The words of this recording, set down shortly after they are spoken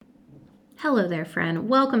Hello there, friend.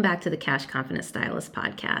 Welcome back to the Cash Confident Stylist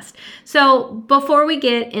podcast. So, before we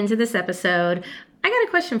get into this episode, I got a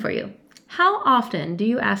question for you. How often do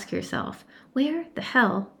you ask yourself, where the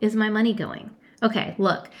hell is my money going? Okay,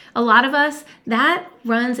 look, a lot of us, that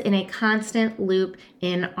runs in a constant loop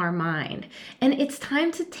in our mind. And it's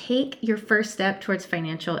time to take your first step towards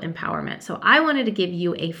financial empowerment. So I wanted to give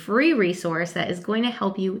you a free resource that is going to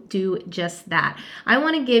help you do just that. I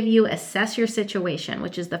want to give you Assess Your Situation,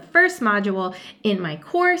 which is the first module in my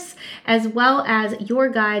course, as well as your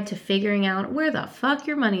guide to figuring out where the fuck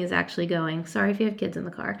your money is actually going. Sorry if you have kids in the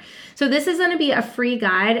car. So this is going to be a free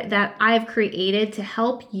guide that I've created to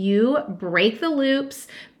help you break the loops,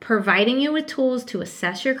 providing you with tools to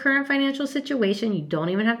assess your current financial situation. You don't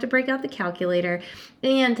even have to break out the calculator,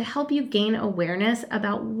 and to help you gain awareness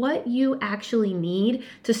about what you actually need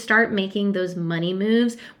to start making those money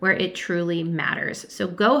moves where it truly matters. So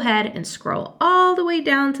go ahead and scroll all the way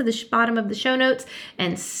down to the bottom of the show notes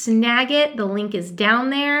and snag it. The link is down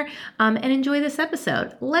there, and enjoy this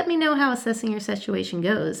episode. Let me know how assessing your situation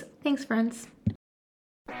goes. Thanks, friends.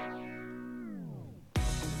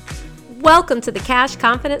 Welcome to the Cash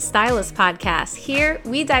Confident Stylist podcast. Here,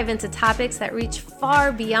 we dive into topics that reach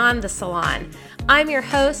far beyond the salon. I'm your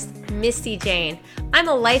host, Misty Jane. I'm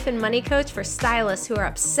a life and money coach for stylists who are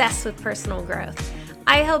obsessed with personal growth.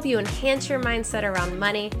 I help you enhance your mindset around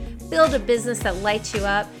money, build a business that lights you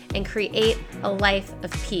up, and create a life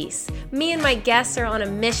of peace. Me and my guests are on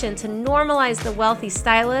a mission to normalize the wealthy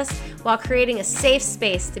stylist while creating a safe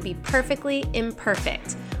space to be perfectly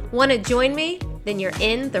imperfect. Want to join me? Then you're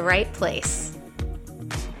in the right place.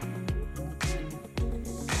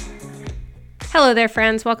 Hello there,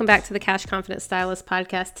 friends. Welcome back to the Cash Confident Stylist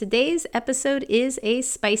podcast. Today's episode is a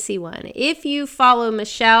spicy one. If you follow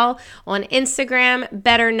Michelle on Instagram,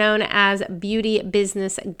 better known as Beauty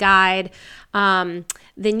Business Guide,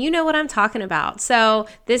 then you know what I'm talking about. So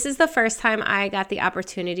this is the first time I got the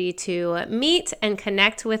opportunity to meet and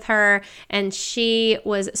connect with her, and she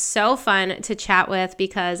was so fun to chat with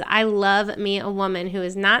because I love me a woman who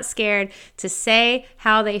is not scared to say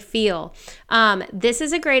how they feel. This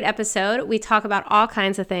is a great episode. We talk about all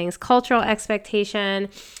kinds of things, cultural expectation.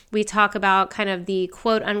 We talk about kind of the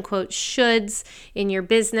quote unquote shoulds in your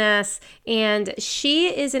business. And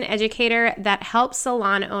she is an educator that helps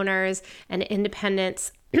salon owners and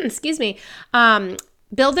independents,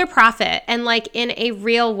 build their profit, and like in a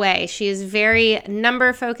real way. She is very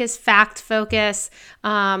number focused, fact focused.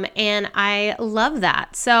 And I love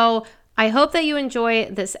that. So I hope that you enjoy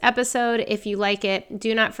this episode. If you like it,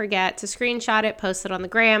 do not forget to screenshot it, post it on the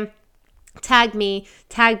gram. Tag me,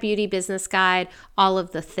 tag Beauty Business Guide, all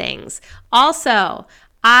of the things. Also,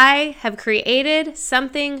 I have created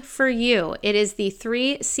something for you. It is the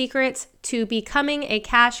 3 secrets to becoming a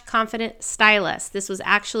cash confident stylist. This was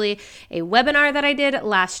actually a webinar that I did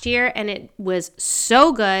last year, and it was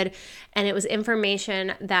so good. And it was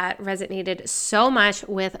information that resonated so much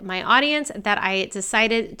with my audience that I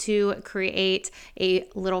decided to create a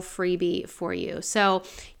little freebie for you. So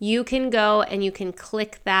you can go and you can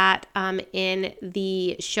click that in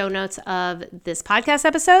the show notes of this podcast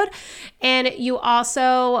episode. And you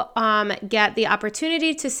also get the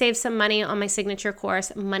opportunity to save some money on my signature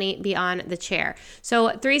course, Money Beyond the Chair. So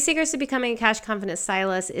 3 secrets to becoming a cash confident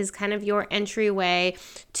stylist is kind of your entryway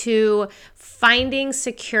to finding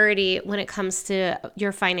security when it comes to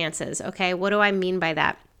your finances. Okay, what do I mean by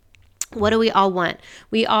that? What do we all want?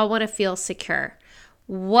 We all want to feel secure.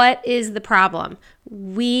 What is the problem?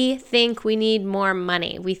 We think we need more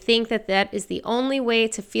money. We think that that is the only way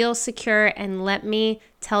to feel secure. And let me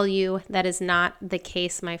tell you, that is not the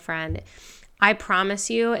case, my friend. I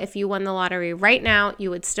promise you, if you won the lottery right now,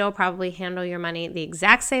 you would still probably handle your money the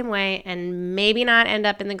exact same way and maybe not end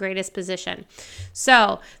up in the greatest position.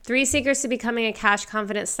 So 3 secrets to becoming a cash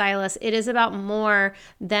confident stylist. It is about more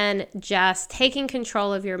than just taking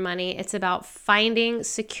control of your money. It's about finding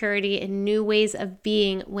security and new ways of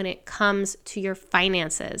being when it comes to your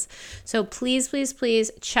finances. So please, please,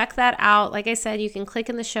 please check that out. Like I said, you can click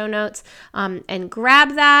in the show notes and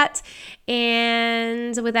grab that.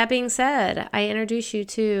 And with that being said, I introduce you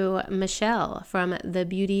to Michelle from the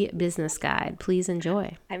Beauty Business Guide. Please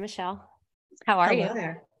enjoy. Hi, Michelle. How are you? Hello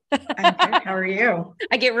there. I'm good. How are you?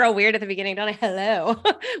 I get real weird at the beginning, don't I? Hello.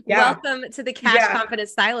 Yeah. Welcome to the Cash Confident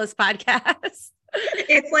Stylist podcast.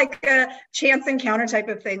 It's like a chance encounter type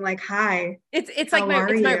of thing. Like, hi. It's like my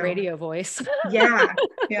radio voice. Yeah.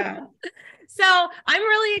 So I'm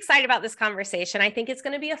really excited about this conversation. I think it's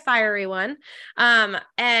going to be a fiery one.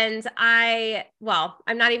 And I'm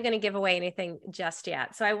not even going to give away anything just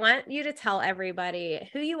yet. So I want you to tell everybody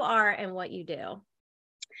who you are and what you do.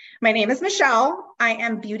 My name is Michelle. I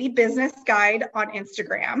am Beauty Business Guide on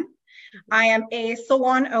Instagram. I am a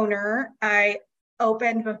salon owner. I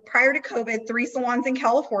opened prior to COVID 3 salons in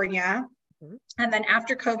California. And then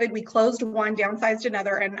after COVID, we closed one, downsized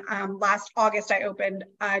another. And last August, I opened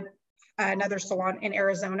another salon in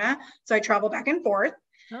Arizona. So I travel back and forth.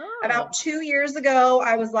 Oh. About 2 years ago,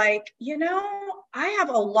 I was like, I have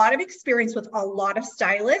a lot of experience with a lot of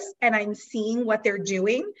stylists and I'm seeing what they're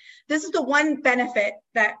doing. This is the one benefit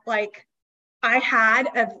that I had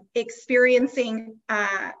of experiencing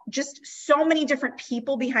just so many different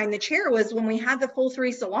people behind the chair was when we had the full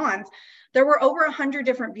 3 salons, there were over 100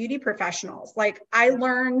 different beauty professionals. I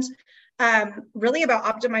learned really about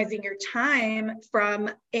optimizing your time from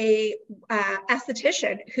a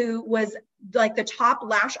esthetician who was the top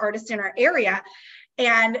lash artist in our area.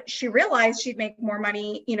 And she realized she'd make more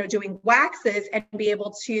money, doing waxes and be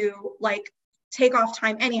able to take off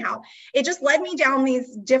time anyhow. It just led me down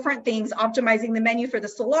these different things, optimizing the menu for the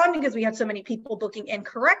salon because we had so many people booking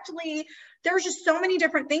incorrectly. There was just so many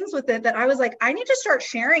different things with it that I was like, I need to start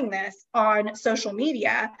sharing this on social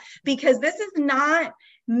media because this is not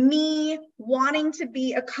me wanting to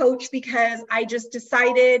be a coach because I just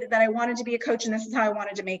decided that I wanted to be a coach and this is how I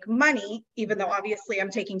wanted to make money, even though obviously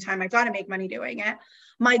I'm taking time. I got to make money doing it.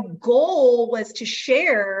 My goal was to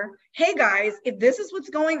share, hey guys, if this is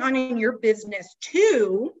what's going on in your business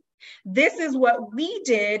too, this is what we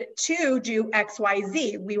did to do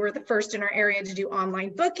XYZ. We were the first in our area to do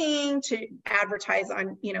online booking, to advertise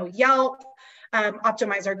on, Yelp,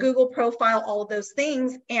 optimize our Google profile, all of those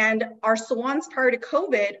things. And our salons prior to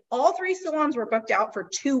COVID, all 3 salons were booked out for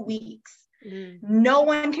 2 weeks. No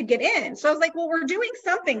one could get in. So I was like, well, we're doing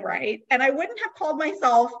something right. And I wouldn't have called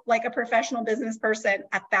myself a professional business person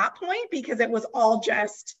at that point because it was all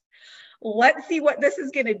just, let's see what this is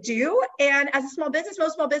going to do. And as a small business,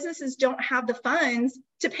 most small businesses don't have the funds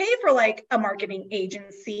to pay for a marketing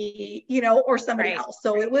agency, or somebody else.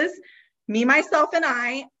 So it was me, myself, and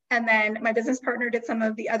I. And then my business partner did some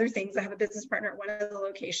of the other things. I have a business partner at one of the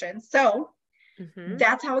locations. So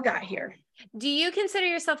that's how it got here. Do you consider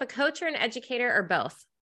yourself a coach or an educator or both?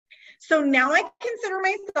 So now I consider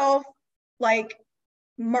myself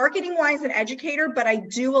marketing wise an educator, but I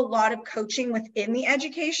do a lot of coaching within the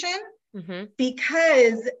education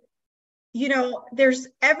because, there's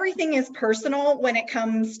everything is personal when it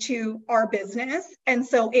comes to our business. And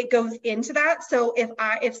so it goes into that. So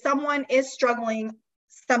if someone is struggling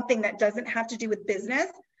something that doesn't have to do with business,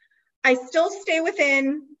 I still stay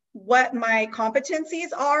within what my competencies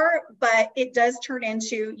are, but it does turn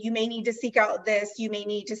into, you may need to seek out this, you may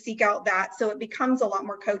need to seek out that. So it becomes a lot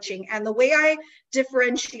more coaching. And the way I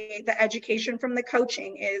differentiate the education from the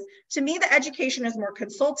coaching is, to me, the education is more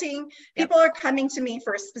consulting. People are coming to me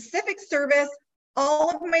for a specific service. All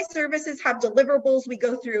of my services have deliverables. We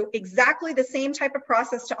go through exactly the same type of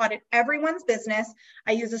process to audit everyone's business.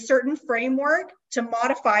 I use a certain framework to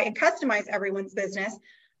modify and customize everyone's business.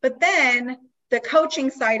 But then the coaching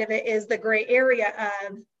side of it is the gray area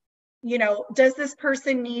of, does this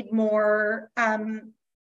person need more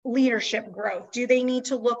leadership growth? Do they need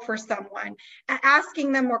to look for someone?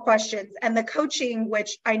 Asking them more questions. And the coaching,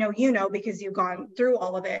 which I know because you've gone through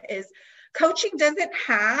all of it, is coaching doesn't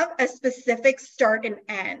have a specific start and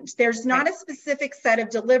end. There's not a specific set of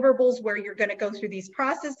deliverables where you're going to go through these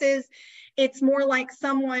processes. It's more like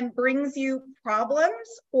someone brings you problems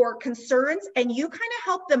or concerns and you kind of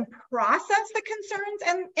help them process the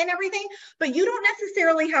concerns and everything, but you don't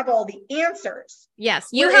necessarily have all the answers. Yes.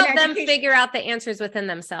 You help them figure out the answers within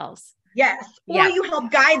themselves. Yes. Or you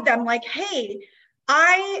help guide them hey,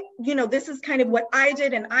 this is kind of what I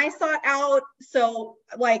did and I sought out. So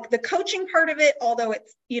the coaching part of it, although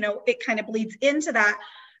it's, it kind of bleeds into that,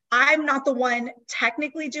 I'm not the one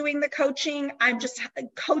technically doing the coaching. I'm just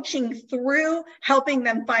coaching through helping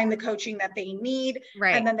them find the coaching that they need.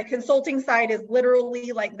 Right. And then the consulting side is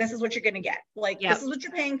literally this is what you're going to get. This is what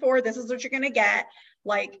you're paying for. This is what you're going to get.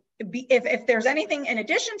 If there's anything in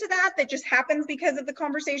addition to that, that just happens because of the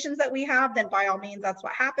conversations that we have, then by all means, that's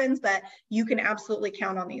what happens. But you can absolutely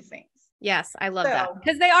count on these things. Yes, I love that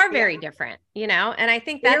because they are very different, and I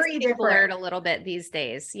think that's getting blurred a little bit these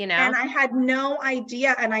days, And I had no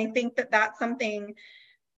idea. And I think that that's something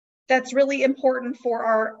that's really important for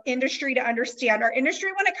our industry to understand. Our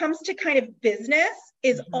industry, when it comes to kind of business,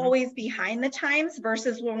 is always behind the times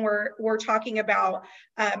versus when we're talking about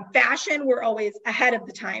fashion, we're always ahead of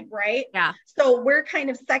the time, right? Yeah. So we're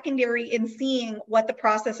kind of secondary in seeing what the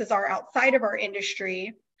processes are outside of our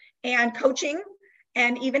industry, and coaching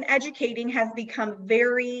and even educating has become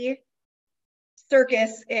very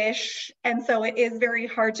circus-ish. And so it is very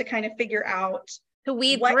hard to kind of figure out To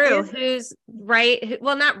weed What through is who's right.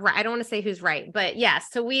 Well, not right. I don't want to say who's right, but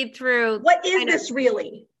yes, to weed through. what is this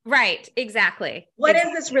really? Right. Exactly. What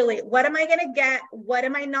is this really? What am I going to get? What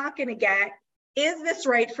am I not going to get? Is this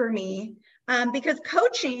right for me? Because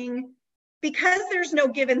coaching, because there's no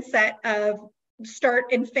given set of start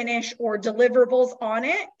and finish or deliverables on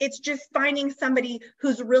it, it's just finding somebody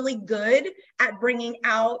who's really good at bringing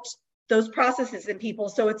out those processes in people.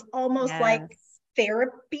 So it's almost like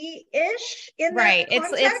therapy-ish in right. that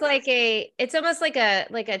context. It's almost like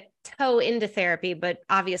a toe into therapy, but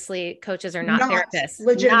obviously coaches are not therapists.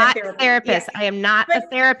 Legitimate therapists. Yes. I am not a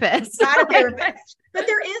therapist. Not a therapist. But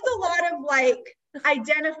there is a lot of like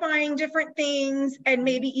identifying different things and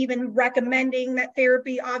maybe even recommending that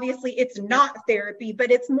therapy. Obviously, it's not therapy,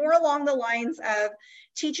 but it's more along the lines of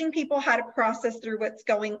teaching people how to process through what's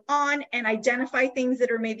going on and identify things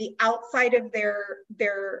that are maybe outside of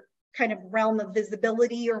their kind of realm of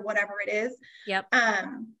visibility or whatever it is. Yep.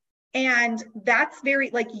 And that's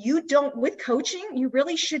very like, you don't, with coaching, you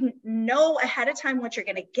really shouldn't know ahead of time what you're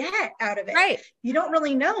going to get out of it. Right. You don't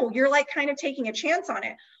really know. You're like kind of taking a chance on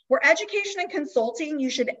it. Where education and consulting, you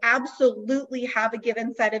should absolutely have a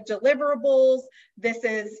given set of deliverables. This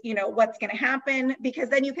is, what's going to happen, because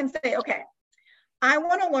then you can say, okay, I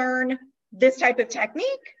want to learn this type of technique.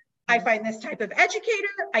 I find this type of educator.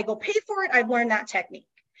 I go pay for it. I've learned that technique.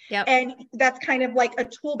 Yep. And that's kind of like a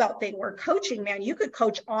tool belt thing, where coaching, man, you could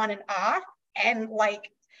coach on and off and like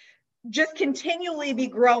just continually be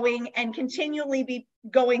growing and continually be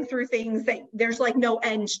going through things that there's like no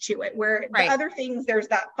end to it, where the other things, there's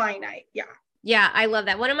that finite. Yeah. Yeah. I love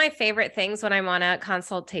that. One of my favorite things when I'm on a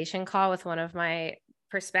consultation call with one of my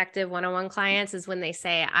prospective one-on-one clients is when they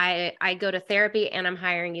say, I go to therapy and I'm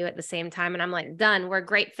hiring you at the same time. And I'm like, done. We're a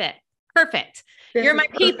great fit. Perfect. You're my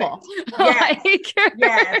people. Yes.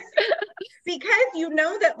 Yes. Because you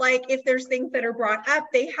know that like, if there's things that are brought up,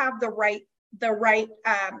 they have the right they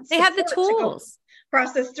have the tools to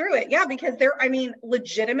process through it. Yeah. Because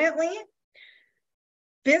legitimately,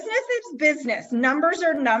 business is business. Numbers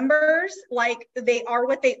are numbers. Like, they are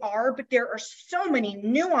what they are, but there are so many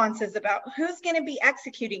nuances about who's going to be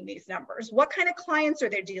executing these numbers. What kind of clients are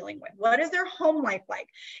they dealing with? What is their home life like?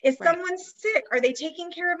 If someone's sick, are they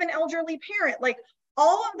taking care of an elderly parent? Like,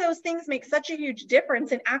 all of those things make such a huge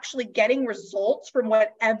difference in actually getting results from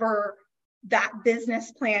whatever that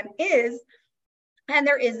business plan is. And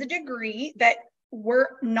there is a degree that we're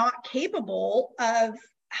not capable of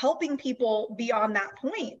helping people beyond that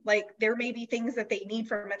point. Like, there may be things that they need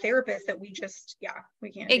from a therapist that we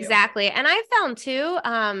can't exactly do. And I found too,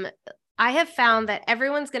 I have found that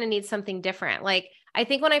everyone's going to need something different. Like, I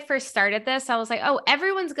think when I first started this, I was like, oh,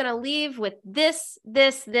 everyone's going to leave with this, and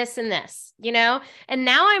this, and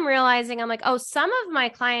now I'm realizing, I'm like, oh, some of my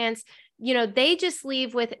clients, they just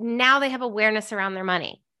leave with, now they have awareness around their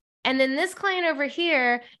money. And then this client over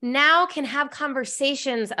here now can have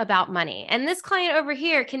conversations about money. And this client over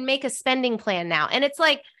here can make a spending plan now. And it's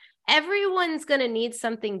like, everyone's going to need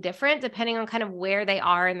something different depending on kind of where they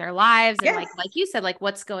are in their lives. And like you said, like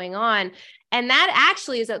what's going on. And that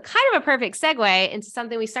actually is a kind of a perfect segue into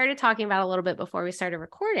something we started talking about a little bit before we started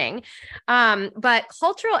recording. But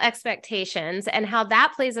cultural expectations and how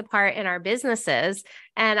that plays a part in our businesses.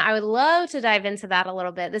 And I would love to dive into that a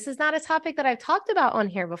little bit. This is not a topic that I've talked about on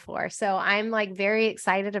here before. So I'm like very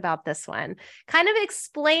excited about this one. Kind of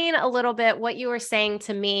explain a little bit what you were saying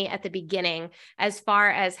to me at the beginning, as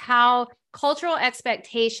far as how cultural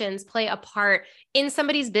expectations play a part in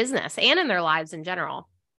somebody's business and in their lives in general.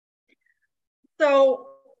 So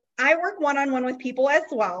I work one-on-one with people as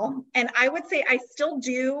well. And I would say I still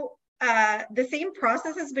do the same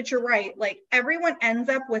processes, but you're right. Like, everyone ends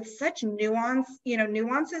up with such nuances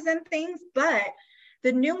and things, but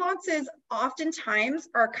the nuances oftentimes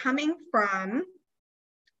are coming from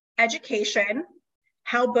education,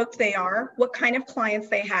 how booked they are, what kind of clients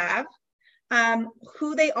they have,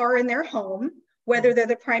 who they are in their home, whether they're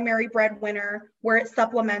the primary breadwinner, where it's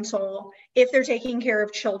supplemental, if they're taking care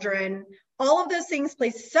of children. All of those things play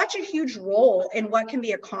such a huge role in what can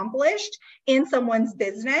be accomplished in someone's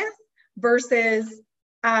business versus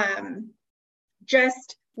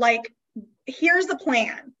just like, here's a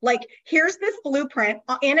plan, like, here's this blueprint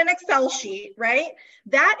in an Excel sheet, right?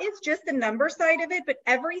 That is just the number side of it, but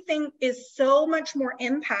everything is so much more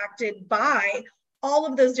impacted by all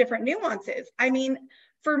of those different nuances. I mean,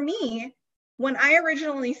 for me, when I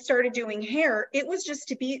originally started doing hair, it was just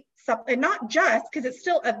to be and not just because it's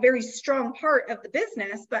still a very strong part of the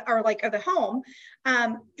business, but or like of the home,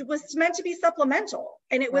 it was meant to be supplemental.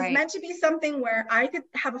 And it was Right. meant to be something where I could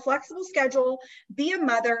have a flexible schedule, be a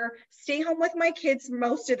mother, stay home with my kids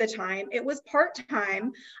most of the time. It was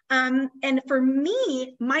part-time. And for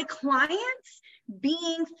me, my clients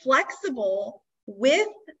being flexible with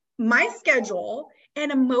my schedule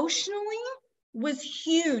and emotionally was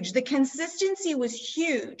huge. The consistency was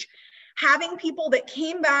huge. Having people that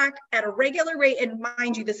came back at a regular rate, and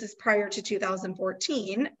mind you, this is prior to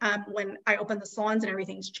 2014, when I opened the salons and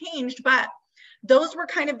everything's changed, but those were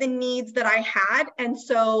kind of the needs that I had. And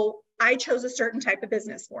so I chose a certain type of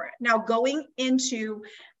business for it. Now, going into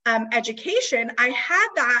education, I had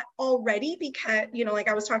that already because, you know, like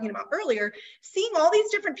I was talking about earlier, seeing all these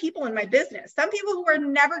different people in my business, some people who are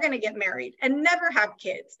never going to get married and never have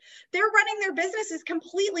kids, they're running their businesses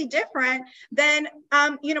completely different than,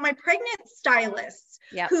 you know, my pregnant stylists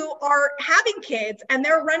who are having kids and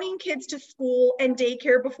they're running kids to school and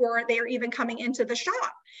daycare before they are even coming into the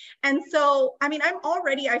shop. And so, I mean, I'm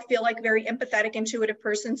already, I feel like very empathetic, intuitive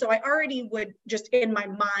person. So I already would just in my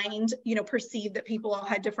mind, you know, perceive that people all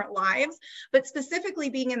had different lives, but specifically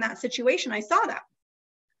being in that situation, I saw that.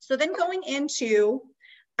 So then going into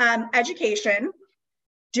education,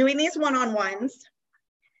 doing these one-on-ones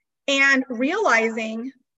and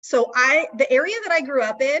realizing, so the area that I grew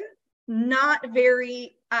up in, not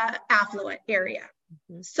very affluent area.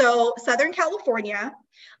 So Southern California,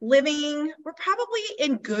 we're probably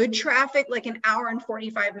in good traffic, like an hour and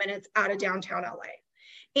 45 minutes out of downtown LA,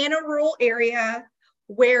 in a rural area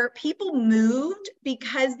where people moved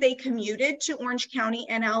because they commuted to Orange County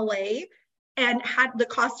and LA and had the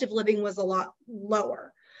cost of living was a lot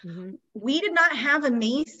lower. Mm-hmm. We did not have a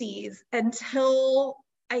Macy's until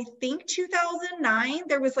I think 2009.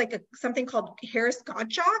 There was like something called Harris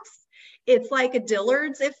Gottschalk's. It's like a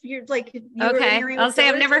Dillard's if you're like, okay. I'll say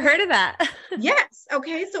I've never heard of that. Yes.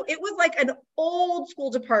 Okay. So it was like an old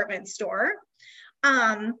school department store.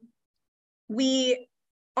 We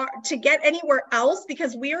are to get anywhere else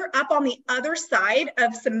because we are up on the other side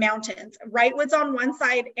of some mountains. Wrightwood's on one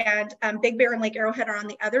side and Big Bear and Lake Arrowhead are on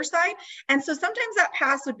the other side. And so sometimes that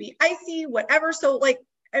pass would be icy, whatever. So like,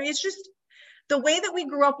 I mean, it's just, the way that we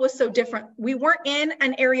grew up was so different. We weren't in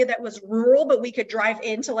an area that was rural, but we could drive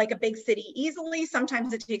into like a big city easily.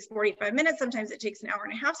 Sometimes it takes 45 minutes. Sometimes it takes an hour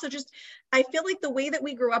and a half. So just, I feel like the way that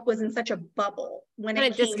we grew up was in such a bubble when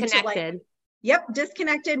it came to like,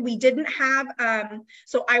 disconnected. We didn't have,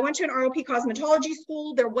 so I went to an ROP cosmetology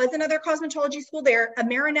school. There was another cosmetology school there. A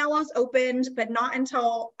Marinello's opened, but not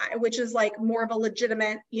until, which is like more of a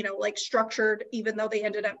legitimate, you know, like structured, even though they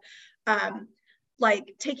ended up,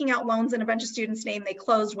 like taking out loans in a bunch of students' name, they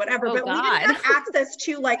closed, whatever. But we didn't have access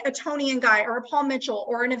to like a Toni and Guy or a Paul Mitchell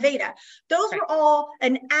or an Aveda. Those were all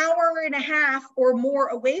an hour and a half or more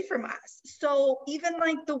away from us. So even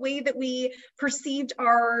like the way that we perceived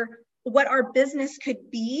what our business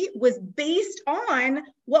could be was based on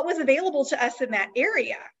what was available to us in that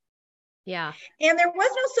area. Yeah. And there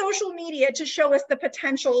was no social media to show us the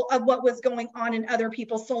potential of what was going on in other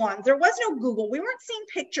people's salons. There was no Google. We weren't seeing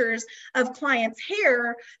pictures of clients'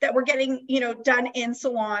 hair that were getting, you know, done in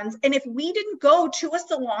salons. And if we didn't go to a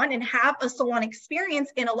salon and have a salon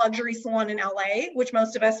experience in a luxury salon in LA, which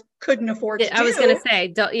most of us couldn't afford to do. I was going to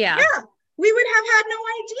say, yeah, we would have had no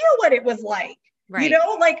idea what it was like. Right. You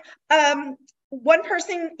know, like, one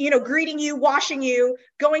person, you know, greeting you, washing you,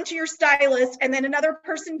 going to your stylist, and then another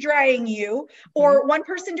person drying you, or one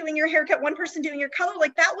person doing your haircut, one person doing your color.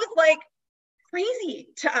 Like that was like crazy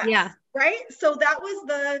to us. Yeah. Right. So that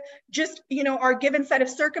was just, you know, our given set of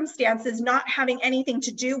circumstances, not having anything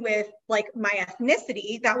to do with like my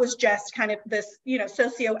ethnicity. That was just kind of this, you know,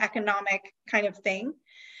 socioeconomic kind of thing.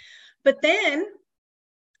 But then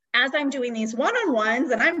as I'm doing these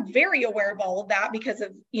one-on-ones, and I'm very aware of all of that because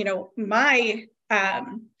of, you know, my,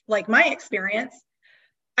 my experience,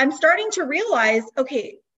 I'm starting to realize,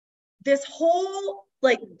 okay, this whole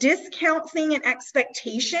like discounting and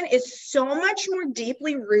expectation is so much more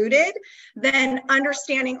deeply rooted than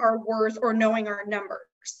understanding our worth or knowing our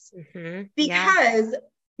numbers. Mm-hmm. Because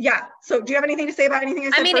so do you have anything to say about anything I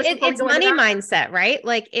said? I mean, it's money mindset, right?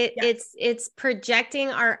 Like it's projecting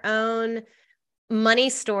our own money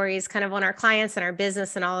stories kind of on our clients and our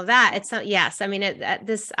business and all of that. It's not, yes. I mean,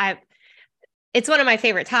 it's one of my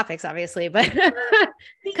favorite topics, obviously, but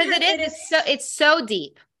because it's so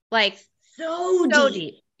deep, like so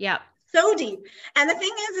deep. Yeah. So deep. And the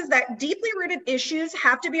thing is that deeply rooted issues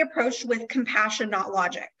have to be approached with compassion, not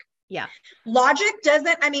logic. Yeah. Logic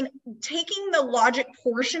taking the logic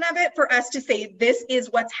portion of it for us to say, this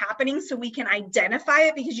is what's happening so we can identify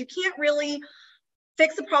it, because you can't really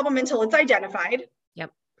fix a problem until it's identified.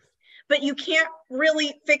 Yep. But you can't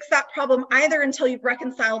really fix that problem either until you've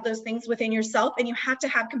reconciled those things within yourself. And you have to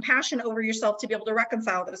have compassion over yourself to be able to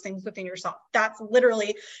reconcile those things within yourself. That's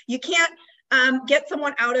literally, you can't get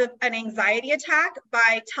someone out of an anxiety attack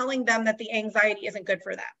by telling them that the anxiety isn't good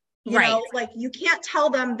for them. You know, like you can't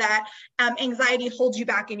tell them that anxiety holds you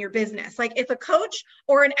back in your business. Like if a coach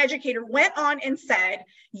or an educator went on and said,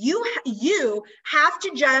 you have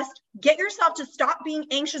to just get yourself to stop being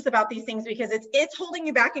anxious about these things because it's holding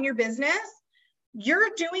you back in your business, you're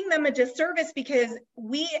doing them a disservice because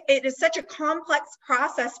it is such a complex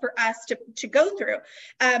process for us to go through.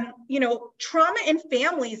 You know, trauma in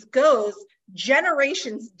families goes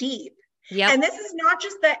generations deep. Yep. And this is not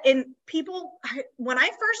just that in people, when I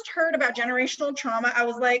first heard about generational trauma, I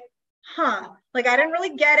was like, like I didn't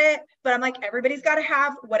really get it, but I'm like, everybody's got to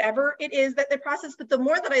have whatever it is that they process. But the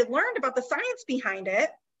more that I learned about the science behind it,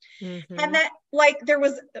 and that like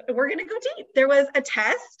we're going to go deep. There was a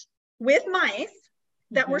test with mice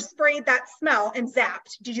that were sprayed that smell and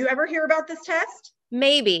zapped. Did you ever hear about this test?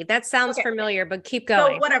 Maybe. That sounds familiar, but keep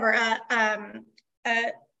going. So whatever,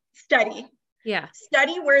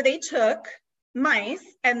 study where they took mice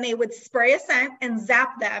and they would spray a scent and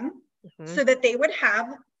zap them so that they would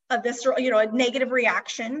have a visceral, you know, a negative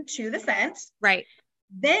reaction to the scent. Right.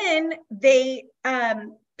 Then they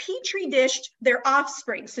petri dished their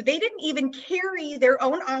offspring. So they didn't even carry their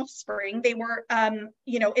own offspring. They were,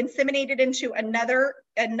 you know, inseminated into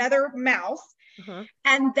another mouse.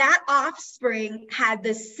 And that offspring had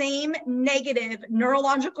the same negative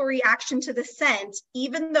neurological reaction to the scent,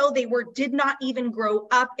 even though they did not even grow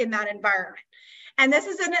up in that environment. And this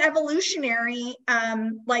is an evolutionary,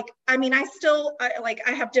 I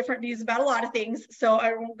have different views about a lot of things, so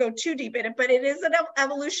I won't go too deep in it, but it is an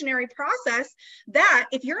evolutionary process that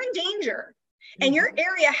if you're in danger and your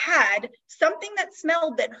area had something that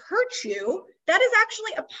smelled that hurt you, that is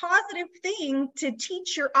actually a positive thing to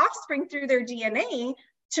teach your offspring through their DNA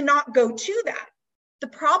to not go to that. The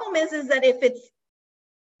problem is that if it's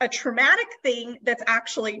a traumatic thing that's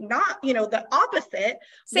actually not, you know, the opposite,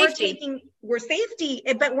 we're safety,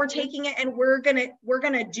 but we're taking it and we're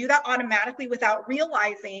gonna do that automatically without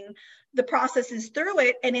realizing the processes through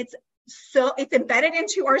it. And it's embedded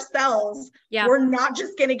into our cells. We're not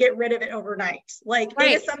just going to get rid of it overnight. Like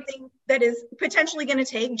it is something that is potentially going to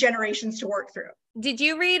take generations to work through. Did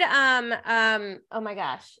you read, oh my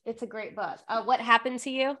gosh, it's a great book. What Happened to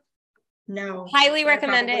You? No. Highly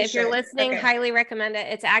recommend it. If you're listening, highly recommend it.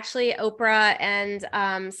 It's actually Oprah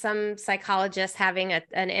and some psychologist having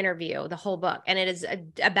an interview, the whole book. And it is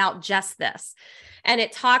about just this. And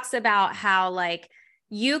it talks about how like,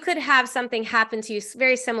 you could have something happen to you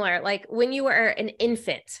very similar, like when you were an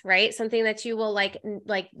infant, right? Something that you will like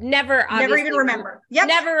never even remember.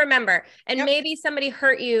 Never remember. And maybe somebody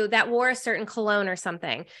hurt you that wore a certain cologne or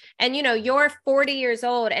something. And you know, you're 40 years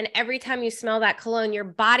old and every time you smell that cologne, your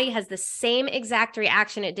body has the same exact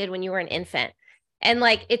reaction it did when you were an infant. And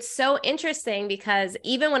like, it's so interesting because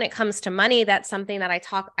even when it comes to money, that's something that I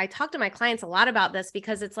talk to my clients a lot about this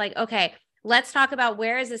because it's like, okay, let's talk about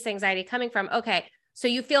where is this anxiety coming from? Okay. So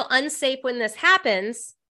you feel unsafe when this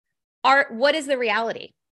happens. What is the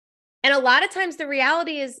reality? And a lot of times the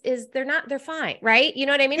reality is they're fine, right? You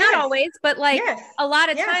know what I mean? Not always, but like a lot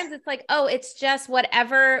of times it's like, oh, it's just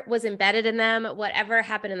whatever was embedded in them, whatever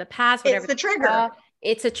happened in the past, whatever. It's the trigger.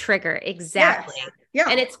 It's a trigger. Exactly. Yes. Yeah.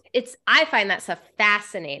 And I find that stuff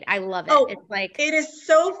fascinating. I love it. Oh, it's like, it is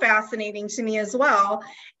so fascinating to me as well.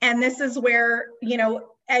 And this is where, you know,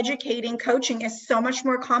 educating, coaching is so much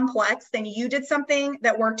more complex than you did something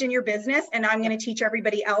that worked in your business. And I'm going to teach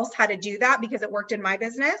everybody else how to do that because it worked in my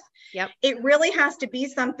business. It really has to be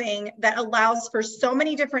something that allows for so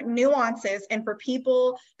many different nuances and for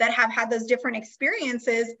people that have had those different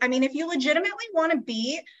experiences. I mean, if you legitimately want to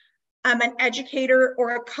be an educator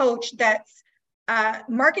or a coach that's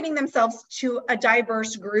marketing themselves to a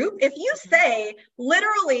diverse group, if you say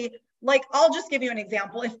literally, like, I'll just give you an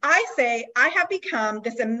example. If I say I have become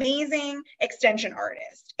this amazing extension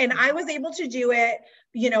artist and I was able to do it,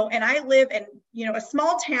 you know, and I live in, you know, a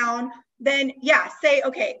small town, then say,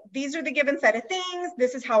 okay, these are the given set of things.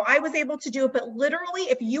 This is how I was able to do it. But literally,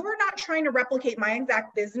 if you are not trying to replicate my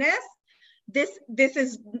exact business, this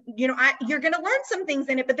is, you know, you're going to learn some things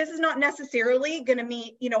in it, but this is not necessarily going to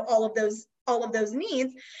meet, you know, all of those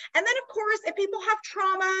needs. And then of course, if people have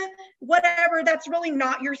trauma, whatever, that's really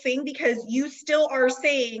not your thing because you still are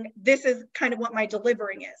saying, this is kind of what my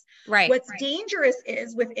delivering is. Right. What's dangerous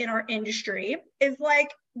is within our industry is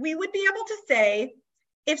like, we would be able to say,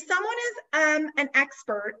 if someone is an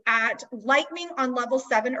expert at lightening on level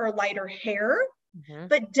 7 or lighter hair,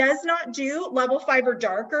 but does not do level 5 or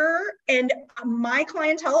darker. And my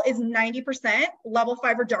clientele is 90% level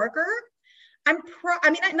 5 or darker. I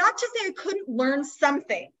mean, not to say I couldn't learn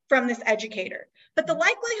something from this educator, but the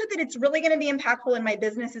likelihood that it's really going to be impactful in my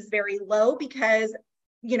business is very low because,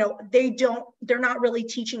 you know, they're not really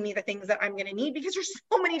teaching me the things that I'm going to need, because there's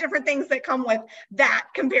so many different things that come with that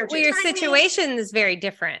compared to your situation is very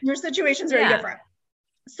different. Your situation is very different.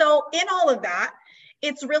 So in all of that,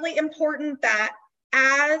 it's really important that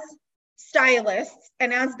as stylists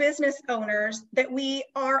and as business owners, that we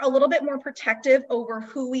are a little bit more protective over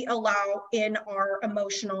who we allow in our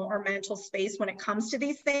emotional or mental space when it comes to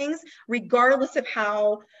these things, regardless of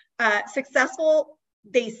how successful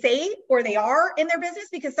they say or they are in their business,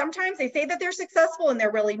 because sometimes they say that they're successful and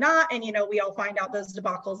they're really not. And, you know, we all find out those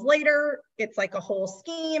debacles later. It's like a whole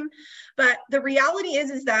scheme. But the reality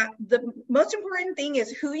is that the most important thing is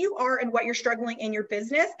who you are and what you're struggling in your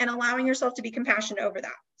business, and allowing yourself to be compassionate over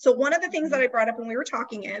that. So one of the things that I brought up when we were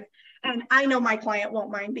talking is, and I know my client won't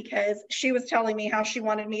mind because she was telling me how she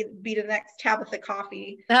wanted me to be the next Tabitha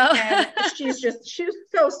Coffee. Oh. And she was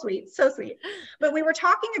so sweet, so sweet. But we were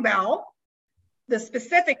talking about the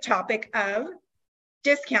specific topic of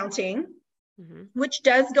discounting, which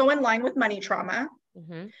does go in line with money trauma.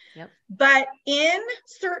 Yep. But in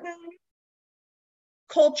certain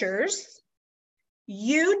cultures,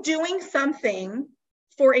 you doing something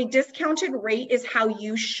for a discounted rate is how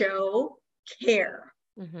you show care.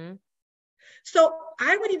 So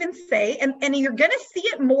I would even say, and you're going to see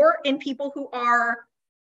it more in people who are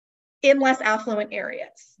in less affluent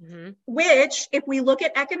areas, which, if we look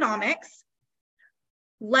at economics,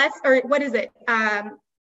 what is it? Oh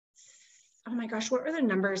my gosh, what were the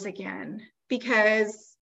numbers again?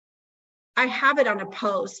 Because I have it on a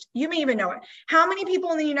post. You may even know it. How many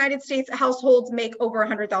people in the United States households make over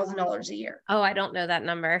 $100,000 a year? Oh, I don't know that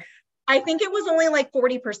number. I think it was only like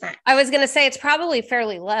 40%. I was going to say it's probably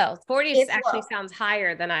fairly low. 40 actually sounds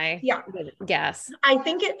higher than I would guess. I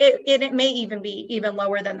think it may even be even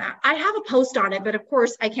lower than that. I have a post on it, but of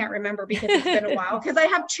course I can't remember because it's been a while, because I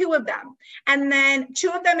have two of them. And then two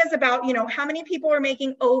of them is about, you know, how many people are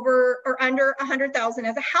making over or under 100,000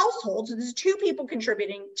 as a household. So there's two people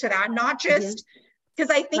contributing to that, not just because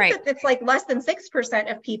I think that it's like less than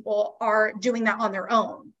 6% of people are doing that on their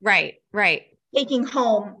own. Right. Taking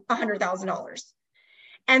home $100,000.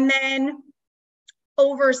 And then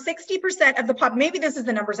over 60% of the maybe this is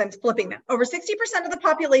the numbers, I'm flipping them. Over 60% of the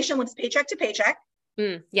population lives paycheck to paycheck.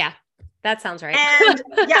 Yeah, that sounds right. And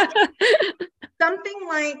something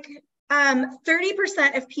like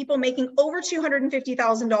 30% of people making over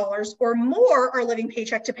 $250,000 or more are living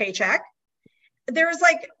paycheck to paycheck. There's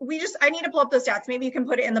like, I need to pull up those stats. Maybe you can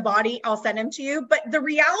put it in the body. I'll send them to you. But the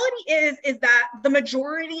reality is that the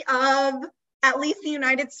majority of at least the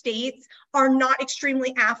United States are not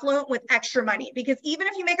extremely affluent with extra money, because even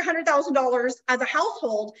if you make $100,000 as a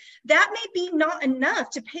household, that may be not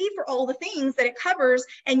enough to pay for all the things that it covers.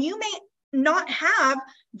 And you may not have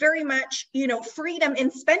very much, you know, freedom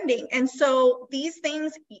in spending. And so these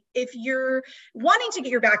things, if you're wanting to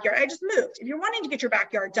get your backyard, I just moved. If you're wanting to get your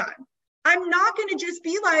backyard done, I'm not going to just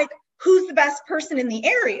be like, who's the best person in the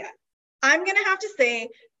area? I'm going to have to say,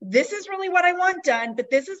 this is really what I want done, but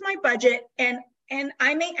this is my budget. And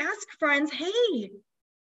I may ask friends, hey,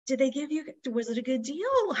 was it a good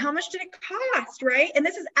deal? How much did it cost? Right. And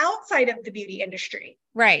this is outside of the beauty industry.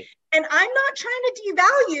 Right. And I'm not trying to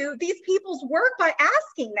devalue these people's work by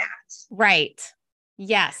asking that. Right.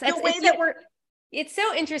 Yes. It's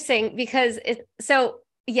so interesting because so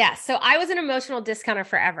I was an emotional discounter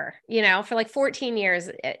forever, you know, for like 14 years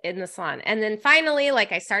in the salon. And then finally,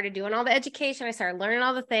 like I started doing all the education, I started learning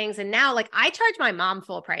all the things. And now like I charge my mom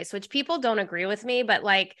full price, which people don't agree with me, but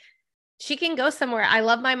like she can go somewhere. I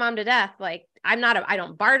love my mom to death. Like I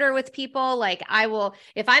don't barter with people. Like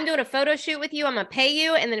if I'm doing a photo shoot with you, I'm going to pay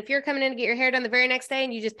you. And then if you're coming in to get your hair done the very next day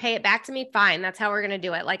and you just pay it back to me, fine. That's how we're going to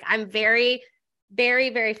do it. Like I'm very, very,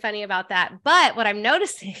 very funny about that. But what I'm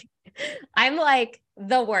noticing, I'm like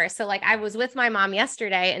the worst. So like I was with my mom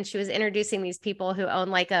yesterday and she was introducing these people who own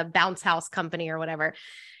like a bounce house company or whatever.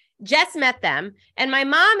 Jess met them. And my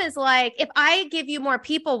mom is like, if I give you more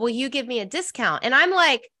people, will you give me a discount? And I'm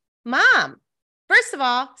like, Mom, first of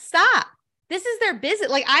all, stop. This is their business.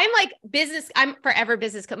 Like I'm forever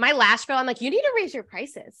business. My lash bill, I'm like, you need to raise your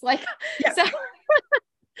prices. Like, so,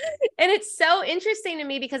 and it's so interesting to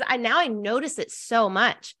me because I notice it so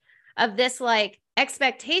much of this like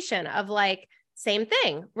expectation of like, same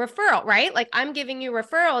thing, referral, right? Like I'm giving you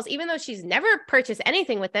referrals, even though she's never purchased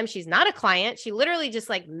anything with them. She's not a client. She literally just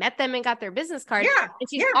like met them and got their business card. And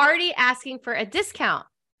she's already asking for a discount.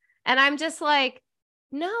 And I'm just like,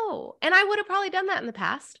 No. And I would have probably done that in the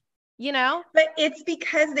past, you know? But it's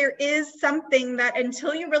because there is something that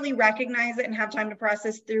until you really recognize it and have time to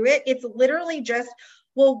process through it, it's literally just,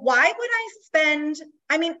 well, why would I spend?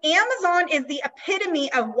 I mean, Amazon is the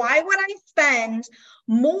epitome of why would I spend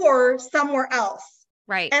more somewhere else?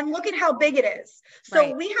 Right. And look at how big it is. So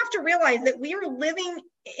Right. we have to realize that we are living,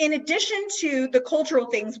 in addition to the cultural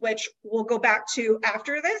things, which we'll go back to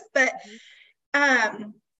after this, but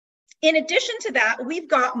in addition to that, we've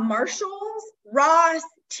got Marshalls, Ross,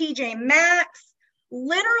 TJ Maxx.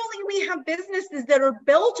 Literally, we have businesses that are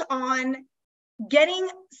built on getting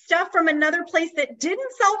stuff from another place that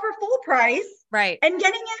didn't sell for full price, right, and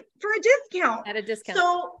getting it for a discount. At a discount.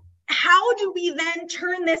 So how do we then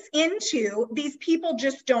turn this into these people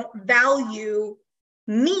just don't value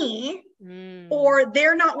me, or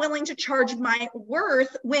they're not willing to charge my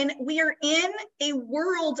worth, when we are in a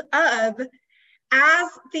world of, as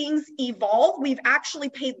things evolve, we've actually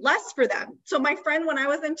paid less for them. So my friend, when I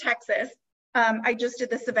was in Texas, I just did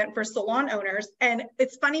this event for salon owners, and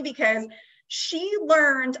it's funny because she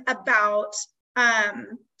learned about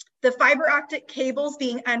the fiber optic cables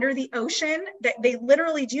being under the ocean, that they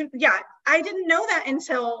literally do. Yeah, I didn't know that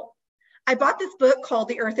until I bought this book called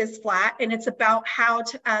The Earth is Flat, and it's about how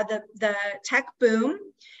the tech boom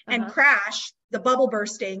and crash, the bubble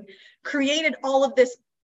bursting, created all of this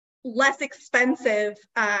less expensive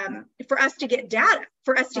for us to get data,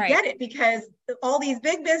 for us to get it, because all these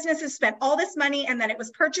big businesses spent all this money and then it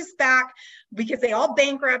was purchased back because they all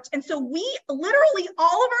bankrupt. And so we literally,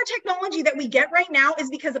 all of our technology that we get right now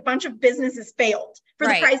is because a bunch of businesses failed for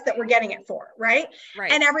the price that we're getting it for, right?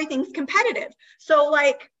 And everything's competitive. So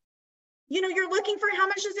like, you know, you're looking for, how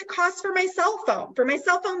much does it cost for my cell phone, for my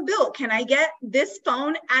cell phone bill? Can I get this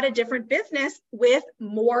phone at a different business with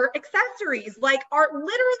more accessories? Like, literally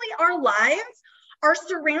our lives are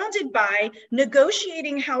surrounded by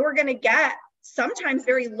negotiating how we're going to get sometimes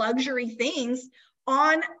very luxury things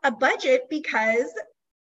on a budget, because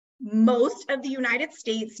most of the United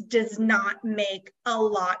States does not make a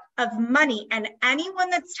lot of money. And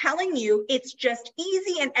anyone that's telling you it's just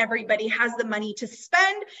easy and everybody has the money to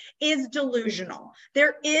spend is delusional.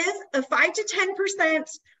 There is a 5 to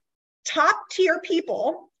 10% top tier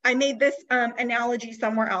people. I made this analogy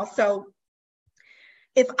somewhere else. So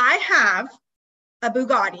if I have a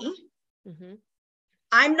Bugatti,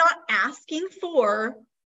 I'm not asking for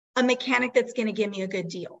a mechanic that's going to give me a good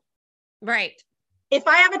deal. Right. If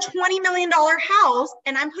I have a $20 million house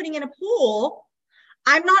and I'm putting in a pool,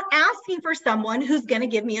 I'm not asking for someone who's going to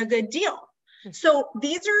give me a good deal. So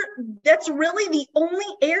that's really the only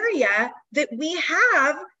area that we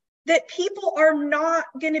have that people are not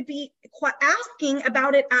going to be asking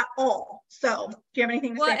about it at all. So do you have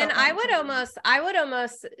anything to say? And I would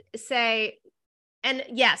almost say, and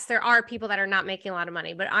yes, there are people that are not making a lot of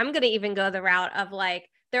money, but I'm going to even go the route of like,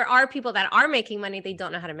 there are people that are making money. They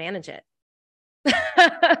don't know how to manage it.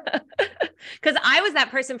 Because I was that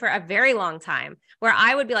person for a very long time where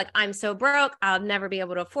I would be like, I'm so broke, I'll never be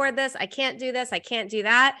able to afford this, I can't do this, I can't do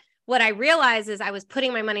that. What I realized is I was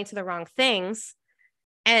putting my money to the wrong things.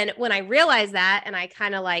 And when I realized that, and I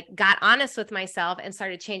kind of like got honest with myself and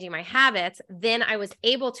started changing my habits, then I was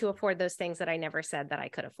able to afford those things that I never said that I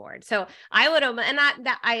could afford. So I would, and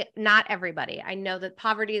not everybody. I know that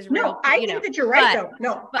poverty is real. No, I think that you're right, though.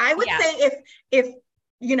 No, I would say if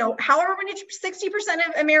you know, however many 60%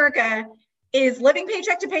 of America is living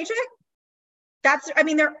paycheck to paycheck,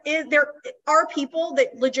 there are people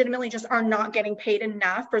that legitimately just are not getting paid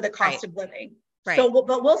enough for the cost of living. Right. So,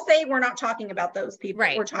 but we'll say we're not talking about those people.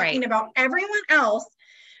 Right. We're talking about everyone else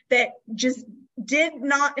that just did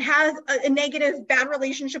not have a negative, bad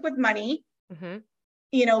relationship with money.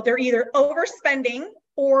 You know, they're either overspending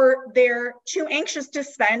or they're too anxious to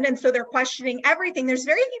spend. And so they're questioning everything. There's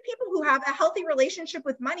very few people who have a healthy relationship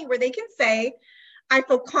with money where they can say, I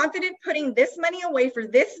feel confident putting this money away for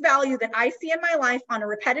this value that I see in my life on a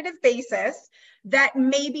repetitive basis that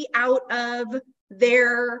may be out of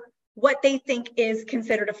what they think is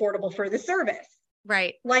considered affordable for the service.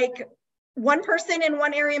 Right. Like, one person in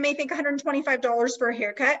one area may think $125 for a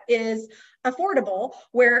haircut is affordable,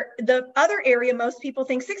 where the other area, most people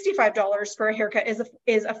think $65 for a haircut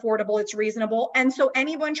is affordable, it's reasonable. And so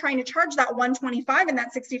anyone trying to charge that $125 in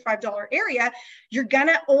that $65 area, you're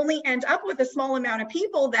gonna only end up with a small amount of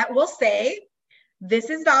people that will say, this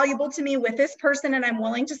is valuable to me with this person, and I'm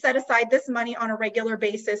willing to set aside this money on a regular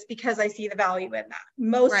basis because I see the value in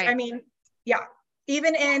that.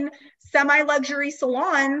 Even in semi-luxury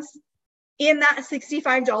salons, in that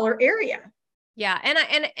 $65 area. Yeah.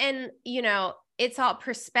 And you know, it's all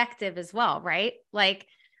perspective as well, right? Like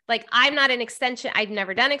Like, I'm not an extension. I've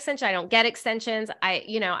never done extension. I don't get extensions.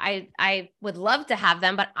 I would love to have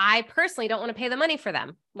them, but I personally don't want to pay the money for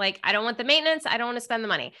them. Like, I don't want the maintenance. I don't want to spend the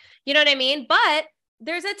money. You know what I mean? But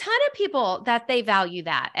there's a ton of people that they value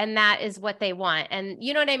that, and that is what they want. And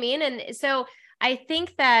you know what I mean? And so I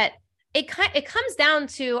think that it comes down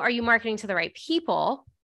to, are you marketing to the right people?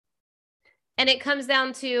 And it comes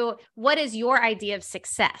down to, what is your idea of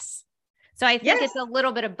success? So I think it's a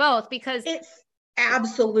little bit of both, because it's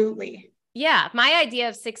absolutely. Yeah. My idea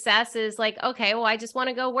of success is like, okay, well, I just want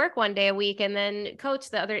to go work one day a week and then coach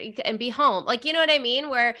the other and be home. Like, you know what I mean?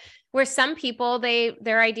 Where some people,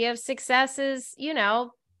 their idea of success is,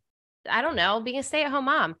 I don't know, being a stay-at-home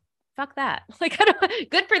mom. Fuck that. Like,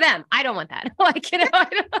 good for them. I don't want that. Like,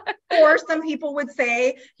 Or some people would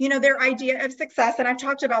say, their idea of success, and I've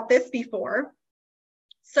talked about this before.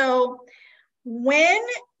 So when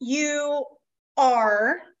you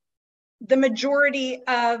are the majority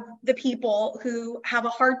of the people who have a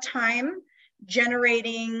hard time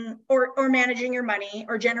generating or managing your money,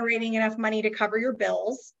 or generating enough money to cover your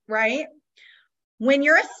bills, right? When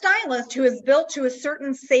you're a stylist who is built to a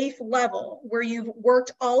certain safe level, where you've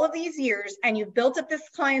worked all of these years and you've built up this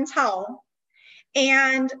clientele,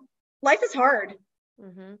 and life is hard.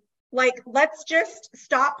 Mm-hmm. Like, let's just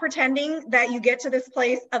stop pretending that you get to this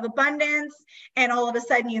place of abundance and all of a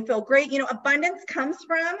sudden you feel great. Abundance comes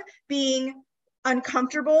from being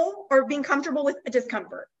uncomfortable, or being comfortable with a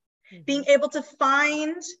discomfort, being able to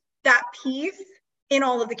find that peace in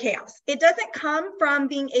all of the chaos. It doesn't come from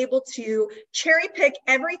being able to cherry pick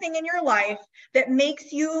everything in your life that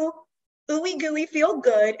makes you ooey gooey feel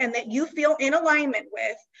good and that you feel in alignment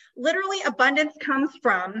with. Literally, abundance comes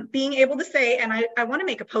from being able to say, and I want to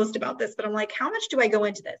make a post about this, but I'm like, how much do I go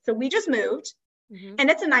into this? So we just moved, and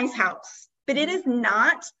it's a nice house, but it is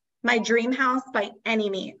not my dream house by any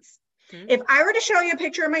means. If I were to show you a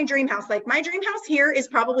picture of my dream house, like, my dream house here is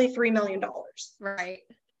probably $3 million. Right.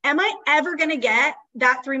 Am I ever going to get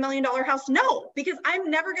that $3 million house? No, because I'm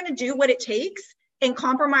never going to do what it takes and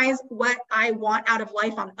compromise what I want out of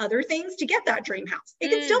life on other things to get that dream house. It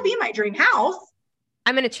can still be my dream house.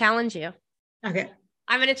 I'm going to challenge you. Okay.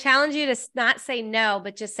 I'm going to challenge you to not say no,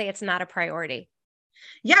 but just say it's not a priority.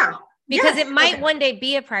 Yeah. Because it might one day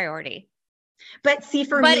be a priority. But see,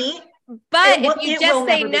 for me, if you just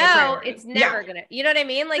say no, it's never going to, you know what I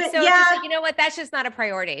mean? Like, but, so just like, you know what, that's just not a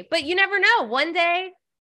priority, but you never know. One day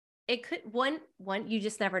it could, you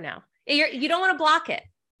just never know. You don't want to block it.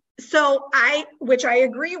 So which I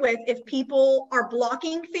agree with, if people are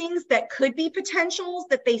blocking things that could be potentials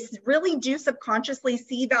that they really do subconsciously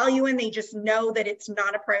see value in, they just know that it's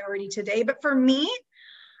not a priority today. But for me,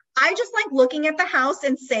 I just like looking at the house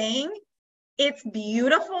and saying, it's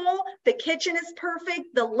beautiful. The kitchen is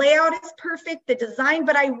perfect. The layout is perfect. The design,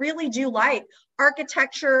 but I really do like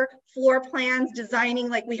architecture, floor plans, designing.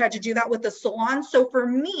 Like, we had to do that with the salon. So for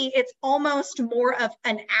me, it's almost more of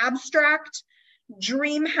an abstract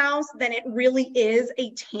dream house than it really is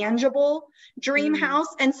a tangible dream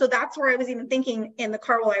house. And so that's where I was even thinking in the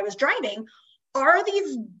car while I was driving, are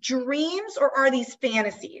these dreams or are these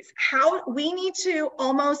fantasies? How we need to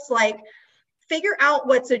almost like figure out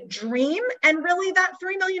what's a dream. And really, that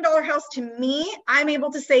 $3 million house, to me, I'm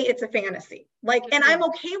able to say it's a fantasy. Like, and I'm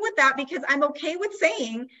okay with that, because I'm okay with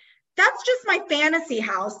saying that's just my fantasy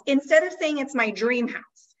house instead of saying it's my dream house.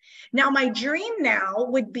 Now, my dream now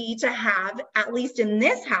would be to have, at least in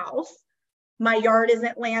this house, my yard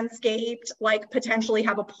isn't landscaped, like potentially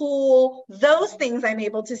have a pool, those things I'm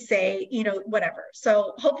able to say, whatever.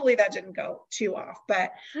 So hopefully that didn't go too off,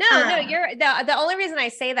 but. No, you're the only reason I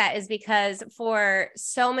say that is because for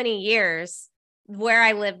so many years where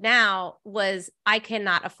I live now was, I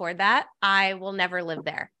cannot afford that. I will never live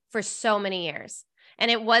there for so many years. And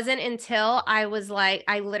it wasn't until I was like,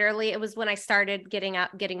 it was when I started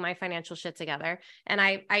getting my financial shit together. And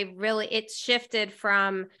I really, it shifted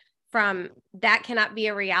from that cannot be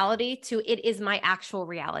a reality to it is my actual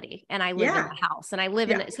reality. And I live in the house and I live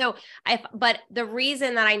in it. So but the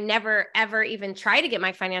reason that I never, ever even try to get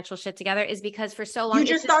my financial shit together is because for so long, you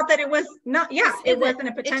just thought that it was not, it wasn't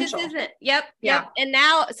a potential. It just isn't. Yep. And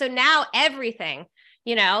now everything,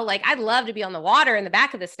 like, I'd love to be on the water in the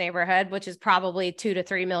back of this neighborhood, which is probably 2 to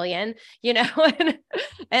 3 million,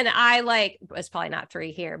 and I like, it's probably not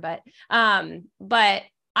 3 here, but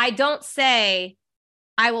I don't say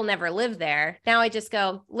I will never live there. Now I just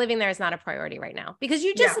go, living there is not a priority right now, because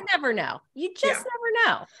you just never know. You just never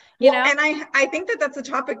know, you know? And I think that that's a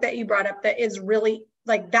topic that you brought up that is really,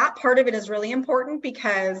 like, that part of it is really important,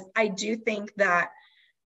 because I do think that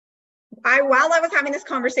while I was having this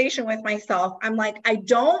conversation with myself, I'm like, I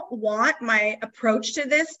don't want my approach to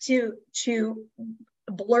this to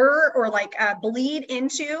blur or like bleed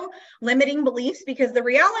into limiting beliefs, because the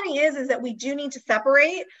reality is that we do need to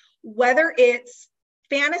separate whether it's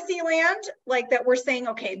fantasy land, like that we're saying,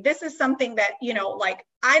 okay, this is something that, you know, like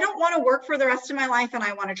I don't want to work for the rest of my life and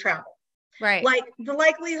I want to travel. Right. Like the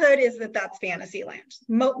likelihood is that that's fantasy land.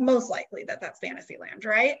 Most likely that that's fantasy land,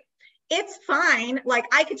 right? It's fine. Like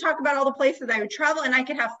I could talk about all the places I would travel and I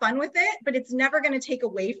could have fun with it, but it's never going to take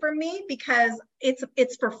away from me because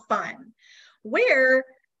it's for fun. Where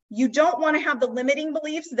you don't want to have the limiting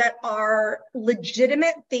beliefs that are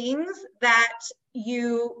legitimate things that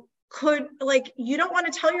you could, like, you don't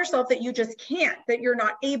want to tell yourself that you just can't, that you're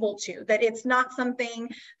not able to, that it's not something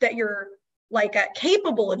that you're like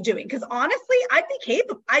capable of doing. Because honestly,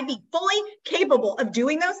 I'd be fully capable of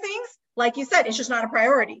doing those things. Like you said, it's just not a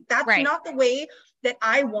priority. That's Right. not the way that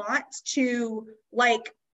I want to,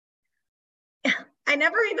 like, I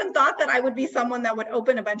never even thought that I would be someone that would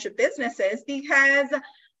open a bunch of businesses, because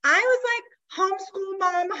I was like homeschool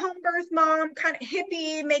mom, home birth mom, kind of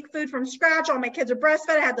hippie, make food from scratch. All my kids are breastfed.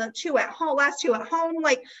 I had the last two at home.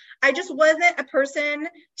 Like I just wasn't a person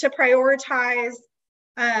to prioritize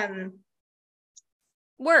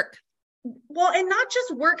work. Well, and not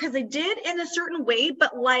just work, because I did in a certain way,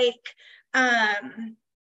 but like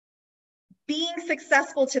being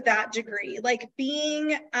successful to that degree, like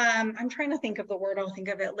being, I'm trying to think of the word, I'll think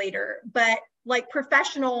of it later, but like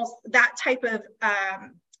professionals, that type of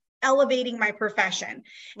elevating my profession.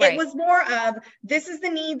 Right. It was more of, this is the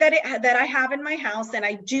need that I have in my house, and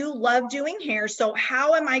I do love doing hair. So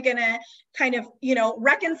how am I going to kind of, you know,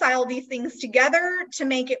 reconcile these things together to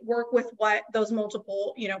make it work with what those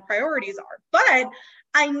multiple, you know, priorities are? But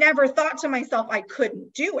I never thought to myself I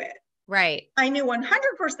couldn't do it. Right. I knew 100%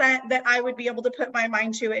 that I would be able to put my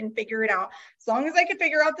mind to it and figure it out, as long as I could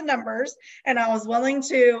figure out the numbers, and I was willing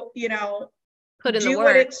to, you know, put in the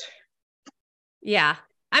work. Yeah.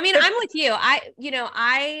 I mean, I'm with you.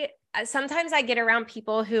 I sometimes I get around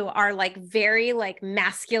people who are like very like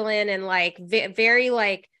masculine and like very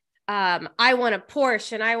like, I want a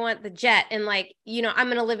Porsche and I want the jet and like, you know, I'm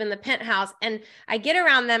going to live in the penthouse, and I get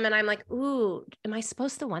around them and I'm like, ooh, am I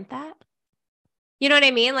supposed to want that? You know what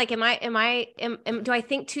I mean? Like, do I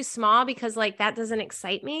think too small because like that doesn't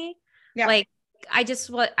excite me? Yeah. Like, I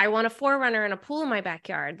want a 4Runner and a pool in my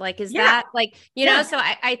backyard. Like, is that like, you know, so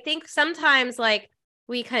I think sometimes like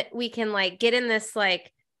we can like get in this,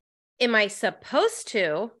 like, am I supposed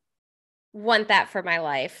to want that for my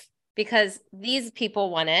life because these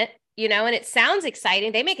people want it, you know, and it sounds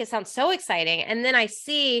exciting. They make it sound so exciting. And then I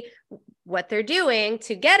see what they're doing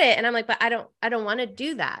to get it. And I'm like, but I don't want to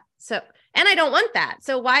do that. So, and I don't want that.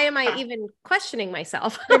 So why am I even questioning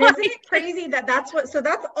myself? And isn't it crazy that that's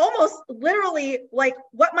almost literally like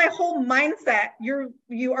what my whole mindset,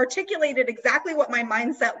 you articulated exactly what my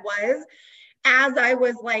mindset was as I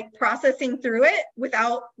was like processing through it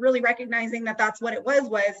without really recognizing that that's what it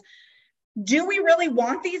was, do we really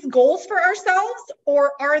want these goals for ourselves,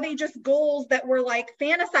 or are they just goals that we're like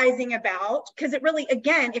fantasizing about? Because it really,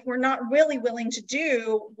 again, if we're not really willing to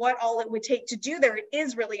do what all it would take to do there, it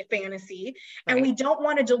is really a fantasy. Right. And we don't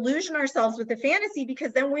want to delusion ourselves with the fantasy,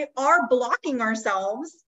 because then we are blocking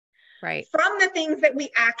ourselves from the things that we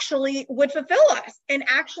actually would fulfill us and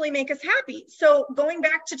actually make us happy. So going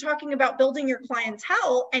back to talking about building your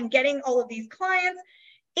clientele and getting all of these clients,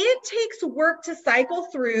 it takes work to cycle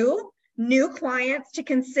through new clients to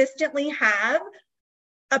consistently have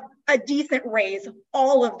a decent raise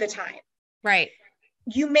all of the time. Right.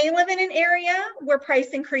 You may live in an area where price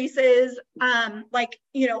increases, like,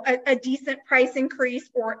 you know, a decent price increase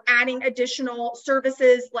or adding additional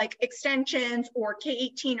services like extensions or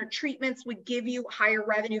K18 or treatments would give you higher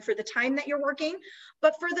revenue for the time that you're working.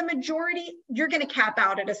 But for the majority, you're going to cap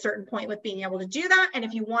out at a certain point with being able to do that. And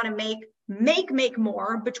if you want to make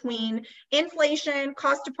more between inflation,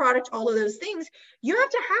 cost of product, all of those things, you have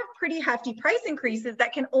to have pretty hefty price increases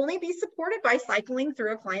that can only be supported by cycling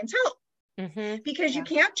through a clientele. Mm-hmm. Because you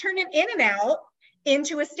can't turn it in and out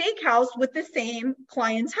into a steakhouse with the same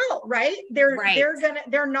clientele, right? They're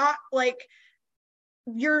not like,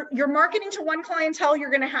 you're marketing to one clientele, you're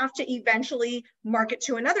going to have to eventually market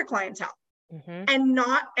to another clientele. Mm-hmm. And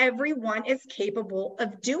not everyone is capable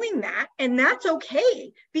of doing that. And that's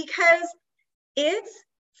okay, because it's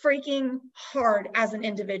freaking hard as an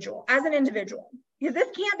individual, because this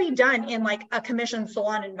can't be done in like a commission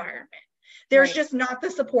salon environment. There's just not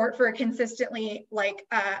the support for a consistently like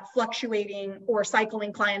fluctuating or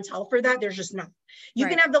cycling clientele for that. There's just not. You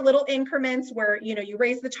can have the little increments where, you know, you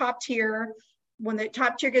raise the top tier. When the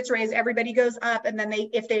top tier gets raised, everybody goes up. And then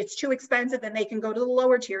if it's too expensive, then they can go to the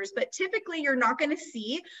lower tiers. But typically you're not going to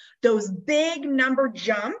see those big number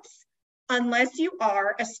jumps unless you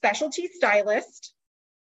are a specialty stylist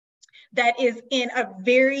that is in a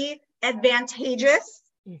very advantageous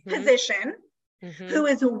position, who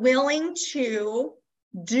is willing to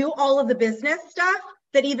do all of the business stuff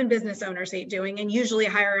that even business owners hate doing and usually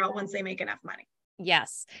hire out once they make enough money.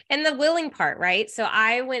 Yes. And the willing part, right? So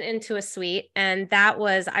I went into a suite, and that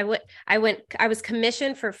was, I was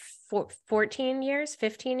commissioned for 15 years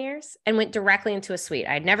and went directly into a suite.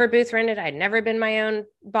 I'd never booth rented. I'd never been my own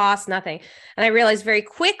boss, nothing. And I realized very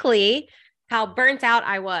quickly how burnt out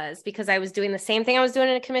I was, because I was doing the same thing I was doing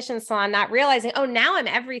in a commission salon, not realizing, oh, now I'm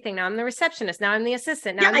everything. Now I'm the receptionist. Now I'm the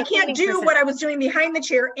assistant. Now I can't do what I was doing behind the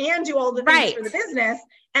chair and do all the things for the business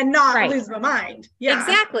and not lose my mind. Yeah,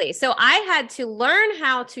 exactly. So I had to learn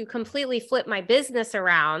how to completely flip my business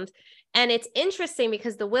around. And it's interesting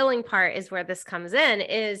because the willing part is where this comes in.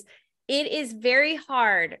 Is it is very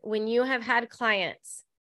hard when you have had clients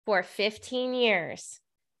for 15 years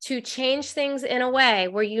to change things in a way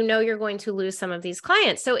where you know you're going to lose some of these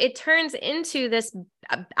clients. So it turns into this,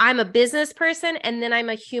 I'm a business person, and then I'm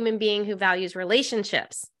a human being who values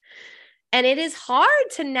relationships. And it is hard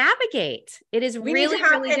to navigate. It is we really, need to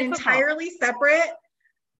have really an difficult. Entirely separate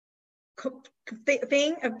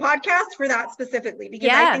thing, a podcast for that specifically, because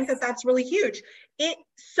I think that that's really huge. It's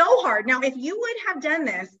so hard. Now, if you would have done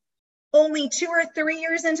this only 2 or 3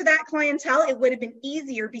 years into that clientele, it would have been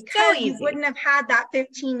easier because you wouldn't have had that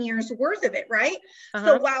 15 years worth of it, right?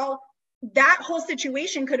 So while that whole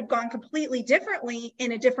situation could have gone completely differently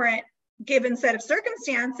in a different given set of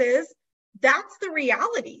circumstances, that's the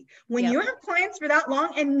reality. When you have clients for that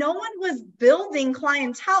long, and no one was building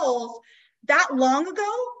clienteles that long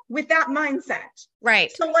ago with that mindset.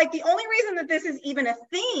 Right. So like the only reason that this is even a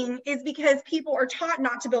thing is because people are taught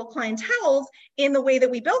not to build clienteles in the way that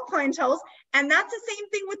we build clienteles. And that's the same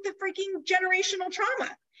thing with the freaking generational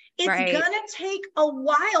trauma. It's gonna take a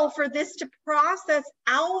while for this to process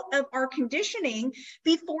out of our conditioning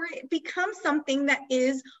before it becomes something that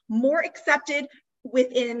is more accepted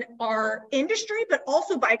within our industry, but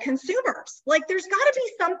also by consumers. Like there's got to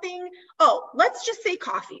be something. Oh, let's just say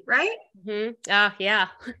coffee, right? Yeah,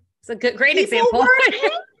 it's a great People example. Were paying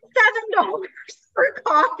 $7 for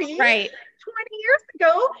coffee, right? 20 years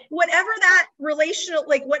ago, whatever that relational,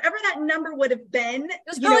 like whatever that number would have been, it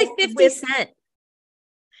was probably 50 cents.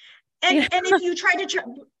 And if you tried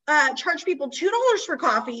to charge people $2 for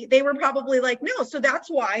coffee, they were probably like, no. So that's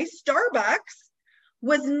why Starbucks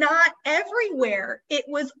was not everywhere. It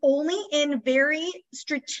was only in very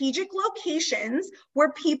strategic locations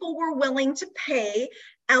where people were willing to pay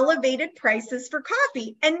elevated prices for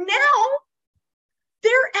coffee. And now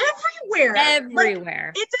they're everywhere.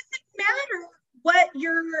 Everywhere. Like, it doesn't matter what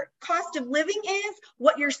your cost of living is,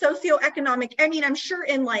 what your socioeconomic, I mean, I'm sure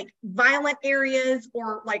in like violent areas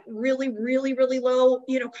or like really, really, really low,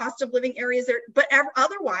 cost of living areas, but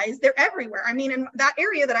otherwise they're everywhere. I mean, in that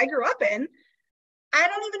area that I grew up in, I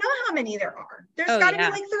don't even know how many there are. There's got to be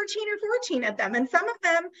like 13 or 14 of them. And some of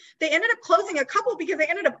them, they ended up closing a couple because they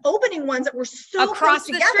ended up opening ones that were so across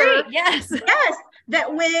close together. Street. Yes. Yes.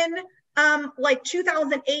 That when like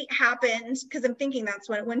 2008 happened, because I'm thinking that's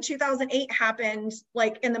when 2008 happened,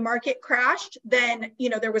 like and the market crashed, then,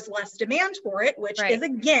 there was less demand for it, which is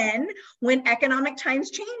again, when economic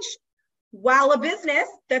times changed. While a business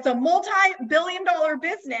that's a multi-billion-dollar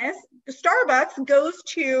business, Starbucks goes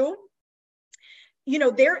to,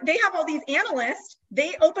 they have all these analysts,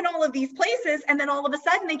 they open all of these places, and then all of a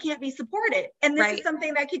sudden they can't be supported. And this is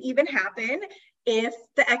something that could even happen if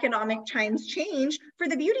the economic times change for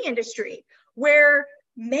the beauty industry, where,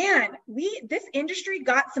 man, this industry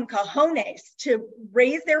got some cojones to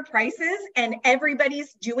raise their prices and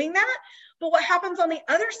everybody's doing that. But what happens on the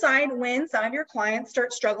other side when some of your clients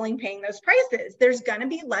start struggling paying those prices? There's going to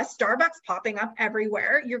be less Starbucks popping up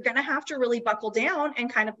everywhere. You're going to have to really buckle down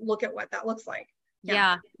and kind of look at what that looks like.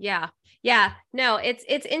 Yeah. No, it's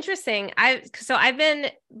interesting. I've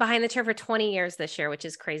been behind the chair for 20 years this year, which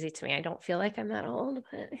is crazy to me. I don't feel like I'm that old,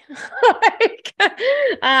 but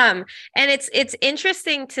and it's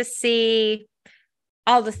interesting to see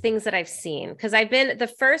all the things that I've seen, because I've been the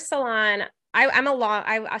first salon.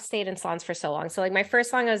 I stayed in salons for so long. So like my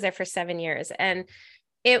first salon, I was there for 7 years, and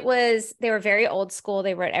they were very old school.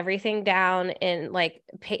 They wrote everything down in like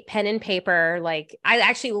pen and paper. Like I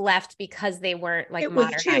actually left because they weren't like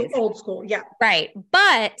modernized. It was too old school. Yeah. Right.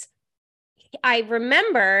 But I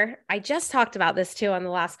remember, I just talked about this too on the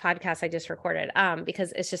last podcast I just recorded,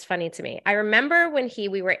 because it's just funny to me. I remember when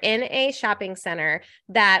we were in a shopping center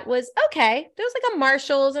that was okay. There was like a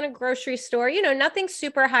Marshall's and a grocery store, nothing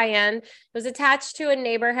super high end. It was attached to a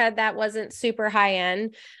neighborhood that wasn't super high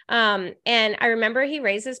end. And I remember he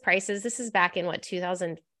raised his prices. This is back in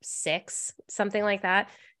 2005, 6, something like that,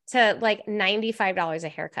 to like $95 a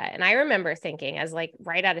haircut. And I remember thinking as like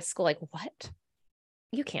right out of school, like, what?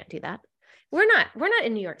 You can't do that. We're not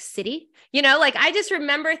in New York City. Like I just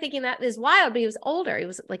remember thinking that is wild, but he was older. He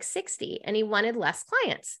was like 60 and he wanted less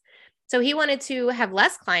clients. So he wanted to have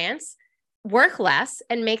less clients, work less,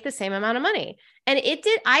 and make the same amount of money. And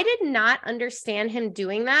I did not understand him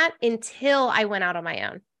doing that until I went out on my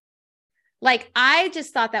own. Like, I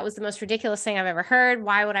just thought that was the most ridiculous thing I've ever heard.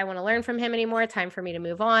 Why would I want to learn from him anymore? Time for me to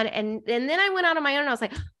move on. And then I went out on my own and I was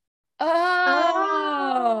like,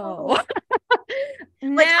 oh,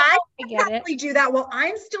 like I get probably do that while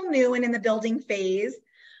I'm still new and in the building phase.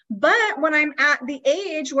 But when I'm at the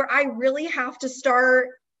age where I really have to start,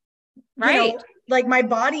 like my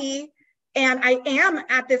body, and I am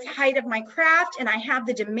at this height of my craft and I have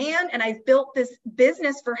the demand and I've built this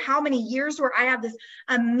business for how many years where I have this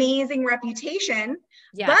amazing reputation.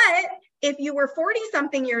 Yes. But if you were 40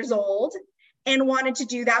 something years old and wanted to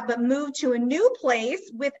do that, but moved to a new place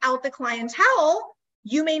without the clientele,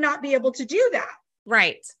 you may not be able to do that.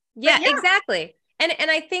 Right. Yeah, exactly. And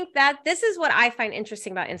I think that this is what I find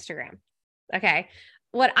interesting about Instagram. Okay.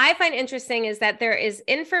 What I find interesting is that there is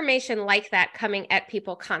information like that coming at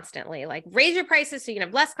people constantly, like raise your prices so you can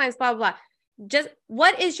have less clients, blah, blah, blah. Just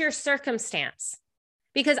what is your circumstance?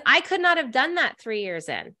 Because I could not have done that 3 years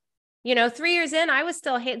in. 3 years in, I was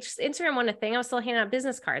still, Instagram wasn't a thing. I was still handing out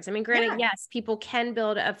business cards. I mean, granted, yes, people can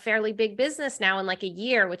build a fairly big business now in like a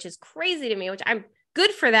year, which is crazy to me, which I'm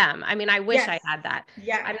good for them. I mean, I wish I had that.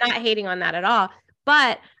 Yeah. I'm not hating on that at all.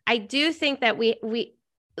 But I do think that let me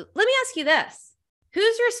ask you this.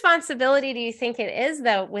 Whose responsibility do you think it is,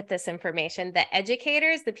 though, with this information? The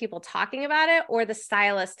educators, the people talking about it, or the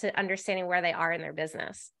stylists to understanding where they are in their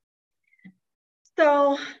business?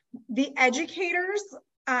 So the educators,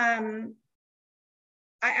 I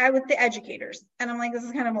would say educators, and I'm like, this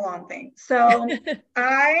is kind of a long thing. So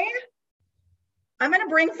I'm going to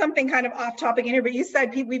bring something kind of off topic in here, but you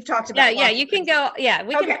said we've talked about. Yeah, you can go. Yeah,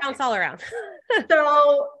 we can bounce all around.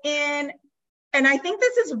 And I think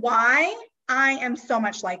this is why I am so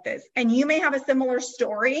much like this. And you may have a similar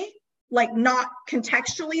story, like not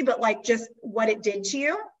contextually, but like just what it did to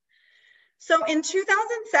you. So in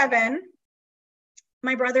 2007,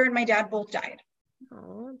 my brother and my dad both died.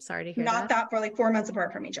 Oh, I'm sorry to hear that. Not that for like 4 months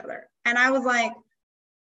apart from each other. And I was like,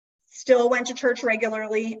 still went to church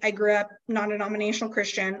regularly. I grew up non-denominational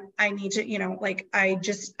Christian. I need to,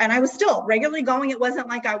 and I was still regularly going. It wasn't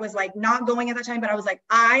like I was like not going at the time, but I was like,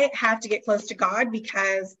 I have to get close to God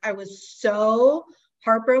because I was so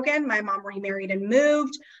heartbroken. My mom remarried and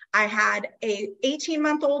moved. I had a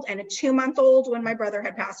 18-month-old and a 2-month-old when my brother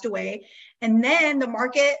had passed away. And then the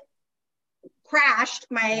market crashed.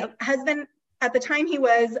 My husband, at the time, he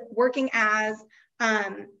was working as,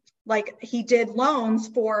 he did loans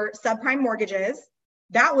for subprime mortgages.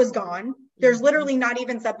 That was gone. There's literally not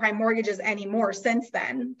even subprime mortgages anymore since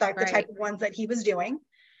then, like the type of ones that he was doing.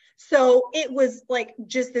 So it was like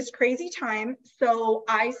just this crazy time. So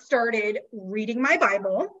I started reading my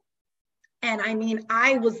Bible. And I mean,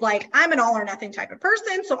 I was like, I'm an all or nothing type of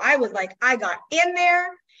person. So I was like, I got in there,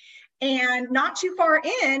 and not too far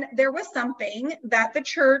in, there was something that the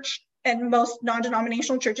church and most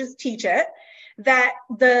non-denominational churches teach it, that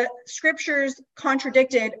the scriptures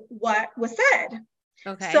contradicted what was said.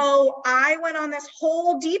 Okay. So I went on this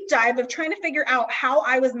whole deep dive of trying to figure out how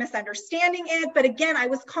I was misunderstanding it. But again, I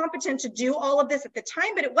was competent to do all of this at the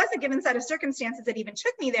time, but it was a given set of circumstances that even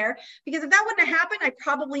took me there, because if that wouldn't have happened, I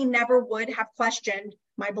probably never would have questioned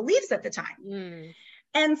my beliefs at the time.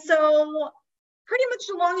 And so pretty much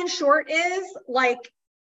the long and short is like,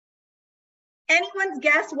 anyone's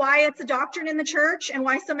guess why it's a doctrine in the church and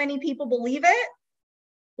why so many people believe it.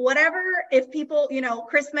 Whatever, if people,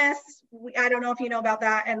 Christmas, I don't know if you know about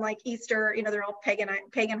that, and like Easter, they're all pagan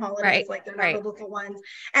holidays, like they're not biblical ones.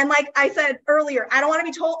 And like I said earlier, I don't want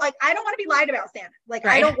to be told, like, I don't want to be lied about Santa. Like,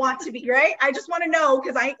 I don't want to be, right? I just want to know,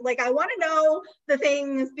 because I want to know the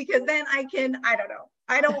things, because then I don't know.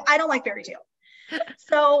 I don't like fairy tales.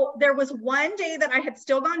 So there was one day that I had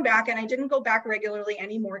still gone back, and I didn't go back regularly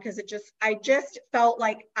anymore because I just felt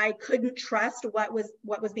like I couldn't trust what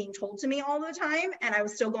was being told to me all the time. And I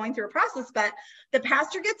was still going through a process, but the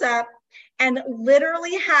pastor gets up and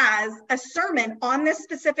literally has a sermon on this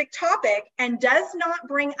specific topic and does not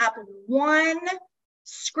bring up one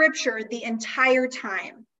scripture the entire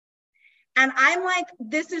time. And I'm like,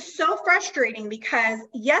 this is so frustrating, because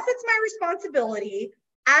yes, it's my responsibility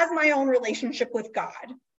as my own relationship with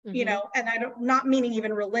God you know, and I don't, not meaning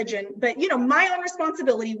even religion, but, you know, my own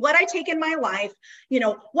responsibility, what I take in my life, you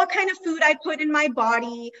know, what kind of food I put in my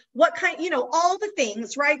body, what kind, you know, all the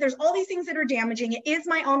things, right? There's all these things that are damaging. It is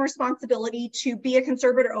my own responsibility to be a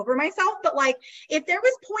conservator over myself. But like, if there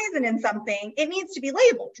was poison in something, it needs to be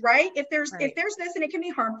labeled, right? If there's this and it can be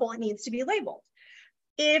harmful, it needs to be labeled.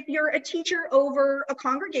 If you're a teacher over a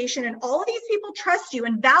congregation and all of these people trust you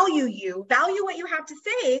and value what you have to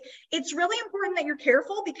say, it's really important that you're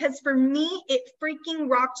careful, because for me, it freaking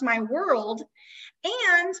rocked my world.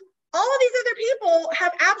 And all of these other people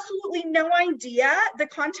have absolutely no idea the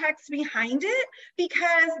context behind it,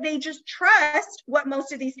 because they just trust what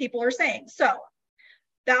most of these people are saying. So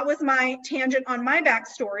that was my tangent on my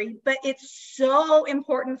backstory, but it's so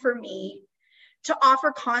important for me to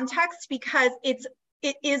offer context, because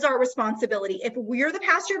it is our responsibility. If we're the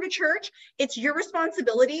pastor of a church, it's your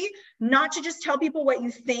responsibility not to just tell people what you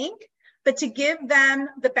think, but to give them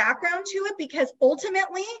the background to it, because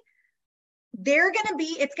ultimately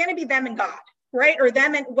it's going to be them and God, right? Or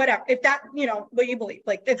them and whatever, if that, you know, what you believe,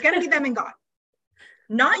 like it's going to be them and God,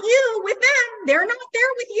 not you with them. They're not there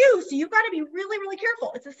with you. So you've got to be really, really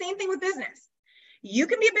careful. It's the same thing with business. You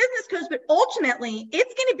can be a business coach, but ultimately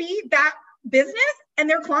it's going to be that business and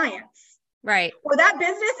their clients. Right. Or that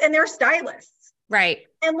business and their stylists. Right.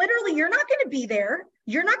 And literally, you're not going to be there.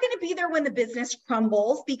 You're not going to be there when the business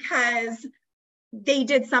crumbles because they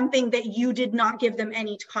did something that you did not give them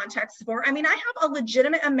any context for. I mean, I have a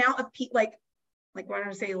legitimate amount of people, like why don't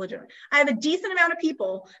I say legitimate? I have a decent amount of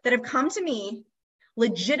people that have come to me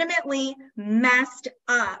legitimately messed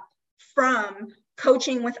up from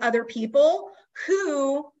coaching with other people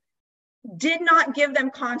who did not give them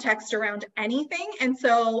context around anything. And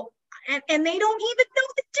so and they don't even know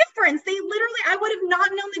the difference. They literally, I would have not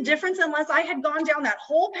known the difference unless I had gone down that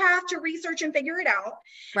whole path to research and figure it out.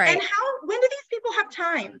 Right. And when do these people have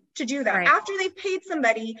time to do that? Right. After they've paid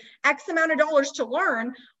somebody X amount of dollars to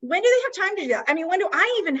learn, when do they have time to do that? I mean, when do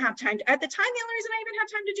I even have time to, at the time, the only reason I even had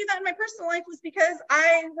time to do that in my personal life was because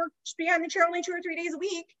I worked behind the chair only 2 or 3 days a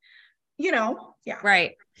week, you know? Yeah.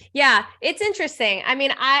 Right. Yeah. It's interesting. I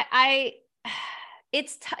mean,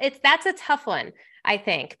 that's a tough one, I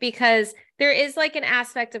think, because there is like an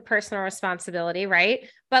aspect of personal responsibility, right?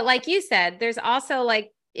 But like you said, there's also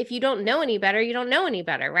like, if you don't know any better, you don't know any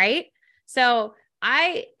better, right? So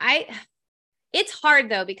it's hard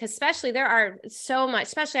though, because especially there are so much,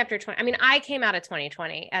 especially after 20, I mean, I came out of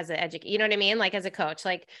 2020 as an educator, you know what I mean? Like as a coach,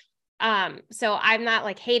 like, so I'm not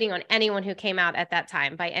like hating on anyone who came out at that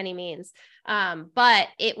time by any means. But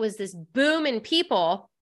it was this boom in people,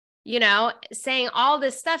 you know, saying all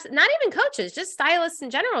this stuff, not even coaches, just stylists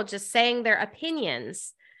in general, just saying their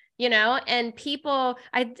opinions, you know, and people,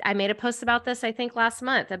 I made a post about this, I think last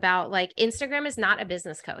month, about like, Instagram is not a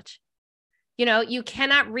business coach. You know, you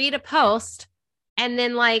cannot read a post and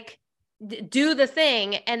then like do the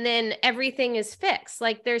thing and then everything is fixed.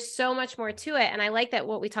 Like there's so much more to it. And I like that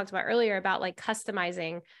what we talked about earlier about like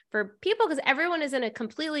customizing for people, because everyone is in a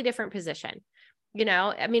completely different position. You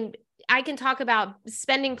know, I mean, I can talk about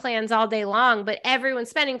spending plans all day long, but everyone's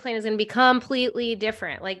spending plan is going to be completely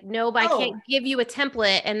different. Like nobody can't give you a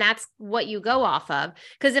template and that's what you go off of.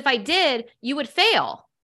 Because if I did, you would fail.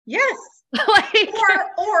 Yes. Like,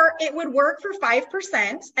 or it would work for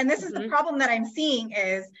 5%. And this is the problem that I'm seeing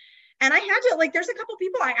is, and I had to, like, there's a couple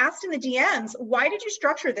people I asked in the DMs, why did you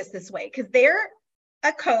structure this way? Because they're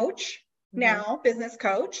a coach now, business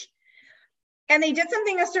coach. And they did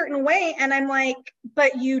something a certain way. And I'm like,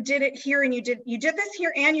 but you did it here and you did this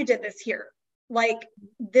here and you did this here. Like,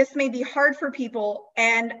 this may be hard for people.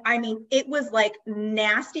 And I mean, it was like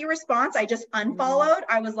nasty response. I just unfollowed.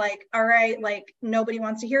 I was like, all right, like nobody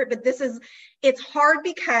wants to hear it, but it's hard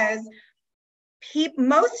because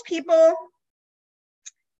most people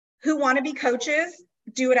who want to be coaches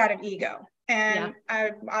do it out of ego. And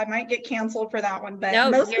I might get canceled for that one, but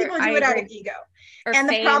most people do it out of ego. And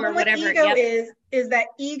the problem with ego is that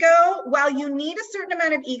ego, while you need a certain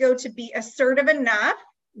amount of ego to be assertive enough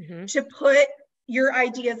to put your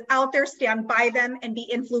ideas out there, stand by them, and be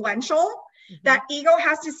influential, that ego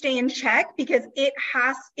has to stay in check, because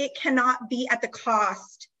it cannot be at the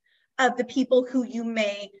cost of the people who you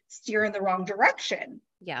may steer in the wrong direction.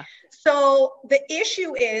 Yeah. So the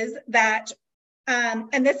issue is that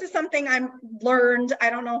and this is something I've learned. I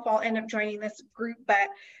don't know if I'll end up joining this group, but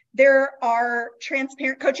there are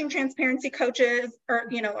coaching transparency coaches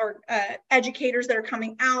or educators that are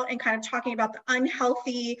coming out and kind of talking about the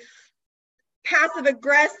unhealthy, passive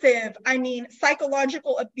aggressive,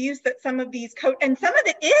 psychological abuse that some of these and some of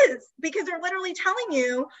it is because they're literally telling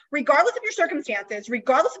you, regardless of your circumstances,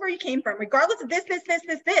 regardless of where you came from, regardless of this,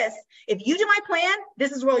 if you do my plan,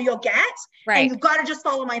 this is where you'll get. Right. And you've got to just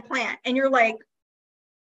follow my plan. And you're like,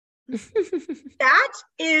 that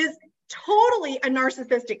is totally a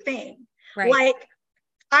narcissistic thing. Right. Like,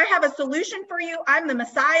 I have a solution for you. I'm the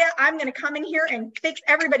Messiah. I'm going to come in here and fix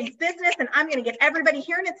everybody's business, and I'm going to get everybody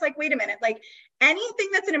here. And it's like, wait a minute, like anything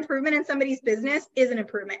that's an improvement in somebody's business is an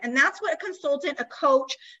improvement. And that's what a consultant, a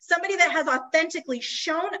coach, somebody that has authentically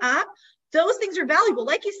shown up, those things are valuable.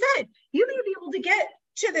 Like you said, you may be able to get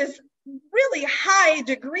to this really high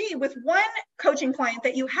degree with one coaching client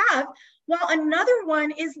that you have, while another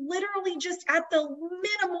one is literally just at the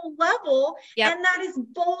minimal level. Yep. And that is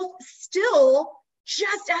both still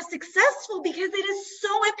just as successful because it is so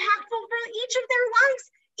impactful for each of their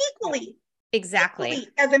lives equally. Exactly. Equally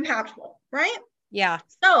as impactful, right? Yeah.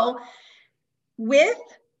 So with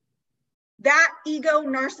that ego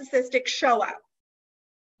narcissistic show up,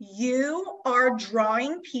 you are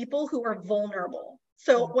drawing people who are vulnerable.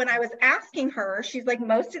 So when I was asking her, she's like,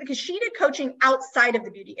 because she did coaching outside of the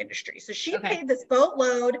beauty industry. So she paid this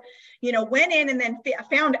boatload, went in and then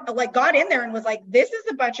got in there and was like, this is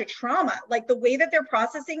a bunch of trauma. Like the way that they're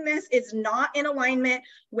processing this is not in alignment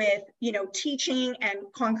with, teaching and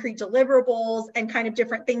concrete deliverables and kind of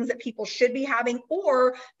different things that people should be having,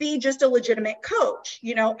 or be just a legitimate coach,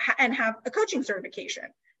 and have a coaching certification.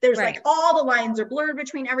 There's like all the lines are blurred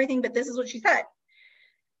between everything, but this is what she said.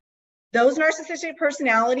 Those narcissistic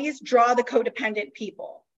personalities draw the codependent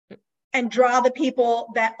people and draw the people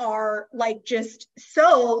that are like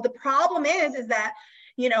so the problem is that,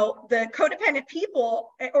 the codependent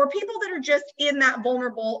people or people that are just in that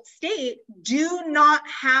vulnerable state do not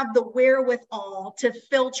have the wherewithal to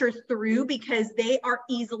filter through because they are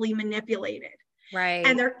easily manipulated. Right.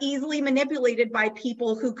 And they're easily manipulated by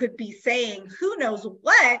people who could be saying who knows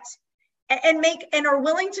what and are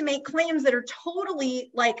willing to make claims that are totally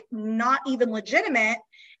like not even legitimate.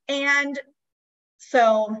 And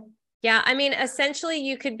so, yeah, I mean, essentially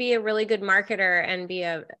you could be a really good marketer and be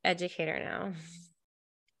an educator now.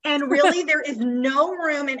 And really there is no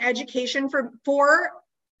room in education for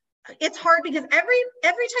it's hard because every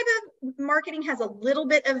type of marketing has a little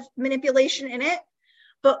bit of manipulation in it.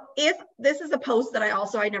 But if this is a post that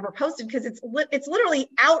I never posted because it's literally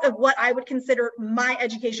out of what I would consider my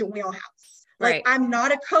education wheelhouse. Like I'm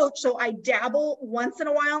not a coach, so I dabble once in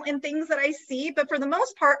a while in things that I see, but for the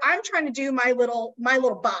most part, I'm trying to do my little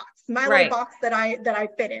box, little box that I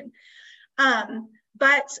fit in.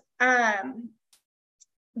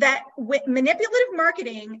 That with manipulative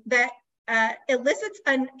marketing that elicits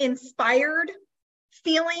an inspired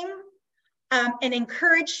feeling, an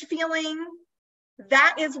encouraged feeling.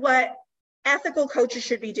 That is what ethical coaches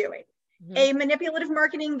should be doing. Mm-hmm. A manipulative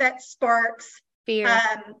marketing that sparks fear,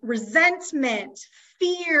 resentment,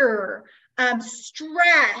 fear,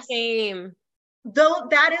 stress, shame. Though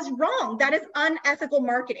that is wrong. That is unethical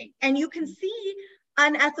marketing. And you can see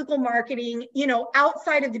unethical marketing,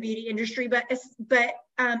 outside of the beauty industry, but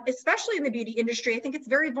especially in the beauty industry, I think it's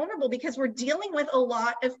very vulnerable because we're dealing with a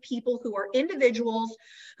lot of people who are individuals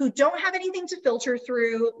who don't have anything to filter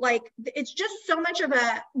through. Like it's just so much of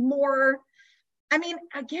a more, I mean,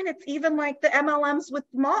 again, it's even like the MLMs with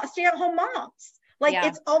stay-at-home moms. Like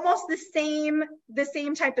it's almost the same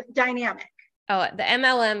type of dynamic. Oh, the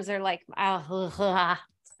MLMs are like, I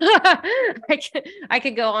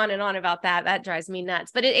could go on and on about that. That drives me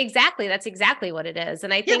nuts. But that's exactly what it is.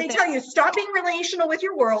 And I think they tell you stop being relational with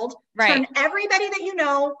your world, turn everybody that you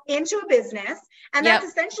know into a business. And that's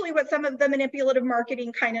essentially what some of the manipulative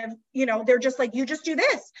marketing kind of, they're just like, you just do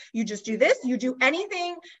this, you just do this, you do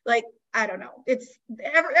anything. Like, I don't know. It's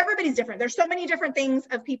everybody's different. There's so many different things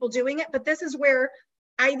of people doing it, but this is where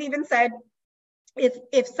I've even said,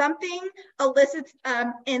 if something elicits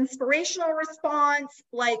inspirational response,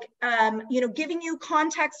 like giving you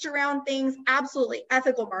context around things, absolutely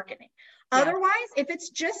ethical marketing. Otherwise, if it's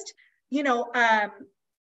just what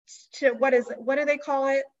do they call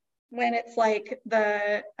it when it's like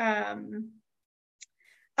the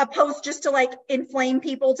a post just to like inflame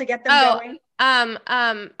people to get them going?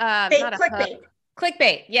 Clickbait.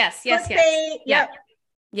 Clickbait. Yes. Clickbait. Yep.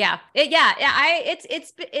 Yeah.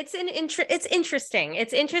 It's interesting.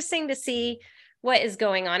 It's interesting to see what is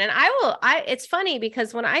going on. And it's funny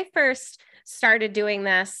because when I first started doing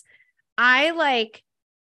this, obviously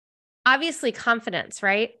confidence,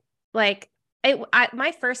 right? Like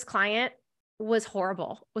my first client was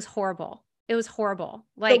horrible. It was horrible.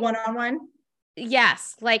 Like the one-on-one.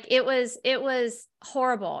 Yes, like it was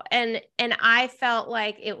horrible. And I felt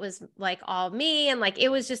like it was like all me, and like it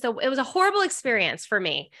was a horrible experience for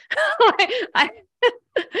me. I,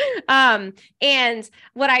 and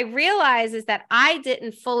what I realized is that I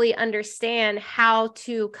didn't fully understand how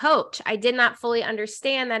to coach. I did not fully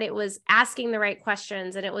understand that it was asking the right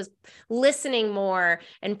questions and it was listening more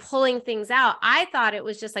and pulling things out. I thought it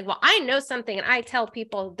was just like, well, I know something and I tell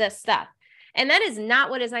people this stuff. And that is not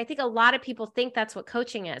what it is. And I think a lot of people think that's what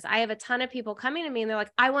coaching is. I have a ton of people coming to me and they're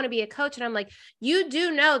like, I want to be a coach. And I'm like, you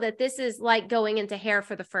do know that this is like going into hair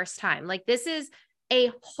for the first time. Like this is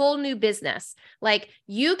a whole new business. Like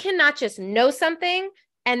you cannot just know something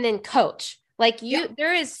and then coach. Like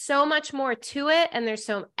there is so much more to it. And there's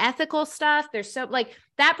some ethical stuff. There's so like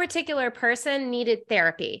that particular person needed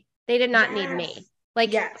therapy. They did not need me.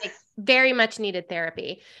 Like very much needed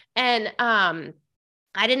therapy. And,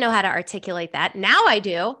 I didn't know how to articulate that. Now I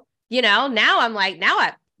do, now I'm like,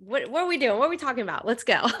 what are we doing? What are we talking about? Let's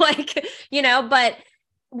go. Like, but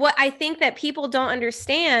what I think that people don't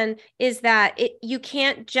understand is that you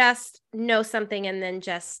can't just know something and then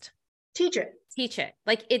just teach it.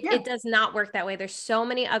 Like it does not work that way. There's so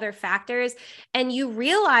many other factors. And you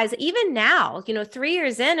realize even now, 3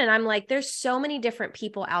 years in, and I'm like, there's so many different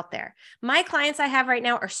people out there. My clients I have right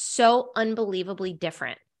now are so unbelievably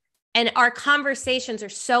different. And our conversations are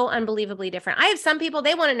so unbelievably different. I have some people,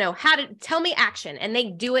 they want to know how to tell me action and they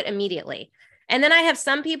do it immediately. And then I have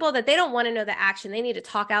some people that they don't want to know the action. They need to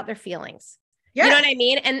talk out their feelings. Yes. You know what I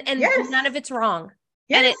mean? And none of it's wrong.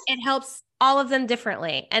 Yes. And it helps all of them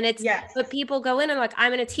differently. And it's, but people go in and like,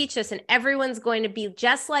 I'm going to teach this and everyone's going to be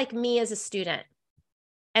just like me as a student.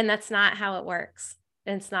 And that's not how it works.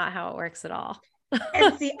 It's not how it works at all.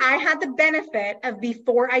 And see, I had the benefit of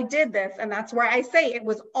before I did this, and that's where I say it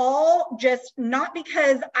was all just not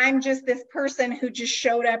because I'm just this person who just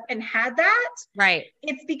showed up and had that. Right.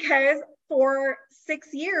 It's because for 6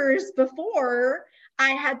 years before, I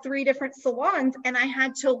had 3 different salons and I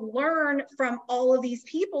had to learn from all of these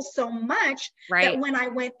people so much that when I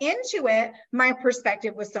went into it, my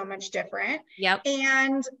perspective was so much different. Yep.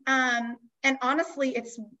 And honestly,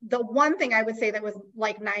 it's the one thing I would say that was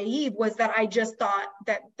like naive was that I just thought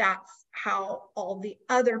that that's how all the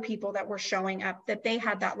other people that were showing up, that they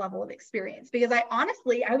had that level of experience. Because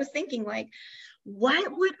I was thinking like,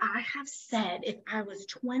 what would I have said if I was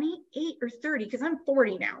 28 or 30? Because I'm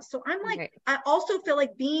 40 now. So I'm like, I also feel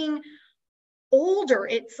like being older,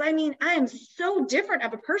 I am so different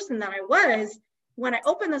of a person than I was when I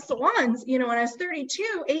opened the salons, when I was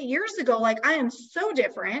 32, 8 years ago. Like I am so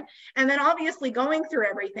different. And then obviously going through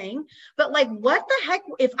everything, but like, what the heck,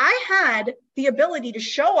 if I had the ability to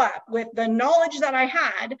show up with the knowledge that I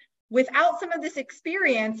had without some of this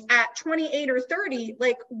experience at 28 or 30,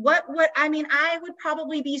 like I would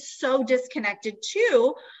probably be so disconnected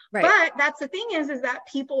too. Right. But that's the thing is that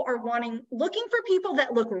people are looking for people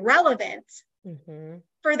that look relevant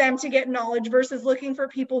for them to get knowledge versus looking for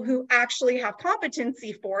people who actually have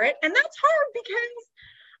competency for it. And that's hard because,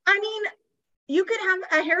 you could have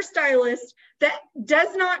a hairstylist that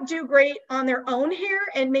does not do great on their own hair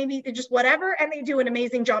and maybe just whatever, and they do an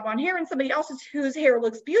amazing job on hair, and somebody else's whose hair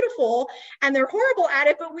looks beautiful and they're horrible at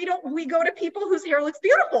it, but we go to people whose hair looks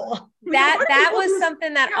beautiful. That was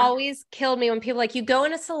something that always killed me when people like, you go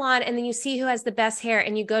in a salon and then you see who has the best hair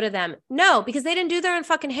and you go to them. No, because they didn't do their own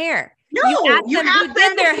fucking hair. No, you ask them who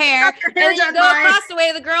did their hair, and then you go across the way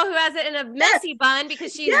to the girl who has it in a messy bun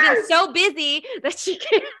because she's been so busy that she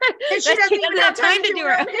can't. And she doesn't have time to do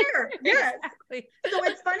her own hair. Yes. Exactly. So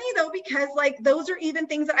it's funny though, because like those are even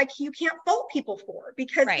things that you can't fault people for,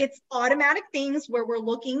 because it's automatic things where we're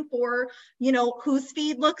looking for, whose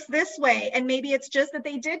feed looks this way. And maybe it's just that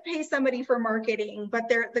they did pay somebody for marketing, but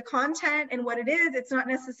the content and what it is, it's not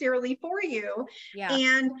necessarily for you. Yeah.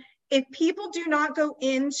 And if people do not go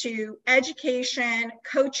into education,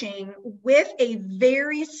 coaching with a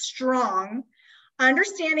very strong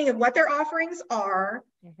understanding of what their offerings are,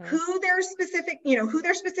 who they're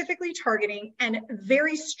specifically targeting, and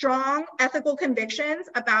very strong ethical convictions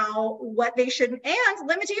about what they should. And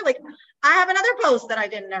let me tell you, like, I have another post that I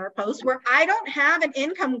didn't ever post where I don't have an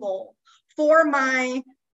income goal for my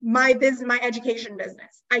business, my education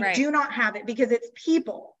business. I do not have it because it's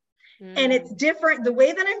people. And it's different. The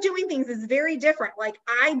way that I'm doing things is very different. Like,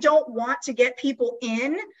 I don't want to get people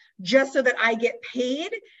in just so that I get paid,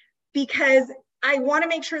 because I want to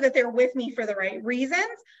make sure that they're with me for the right reasons.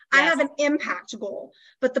 Yes. I have an impact goal.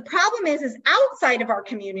 But the problem is outside of our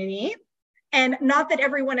community, and not that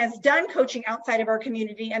everyone has done coaching outside of our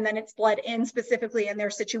community and then it's bled in specifically in their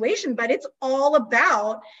situation, but it's all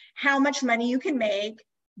about how much money you can make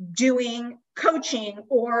doing coaching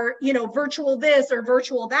or, virtual this or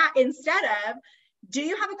virtual that, instead of, do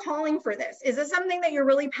you have a calling for this? Is this something that you're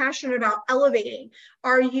really passionate about elevating?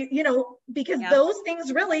 Are you, because those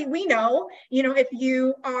things really, we know, if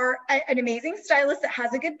you are an amazing stylist that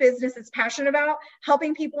has a good business, is passionate about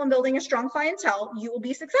helping people and building a strong clientele, you will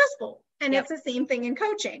be successful. And it's the same thing in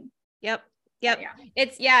coaching. Yep. Yeah.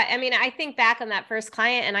 I mean, I think back on that first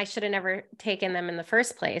client and I should have never taken them in the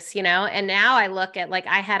first place, and now I look at, like,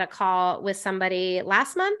 I had a call with somebody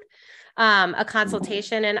last month, a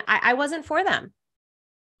consultation, and I wasn't for them.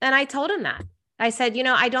 And I told him that. I said,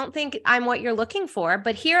 I don't think I'm what you're looking for,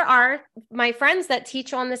 but here are my friends that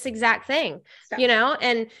teach on this exact thing,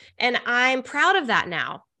 and I'm proud of that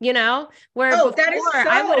now, where before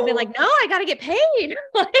I would have been like, no, I got to get paid.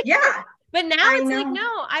 But now it's like,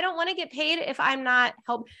 no, I don't want to get paid if I'm not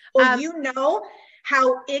helping. Well,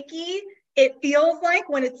 how icky it feels like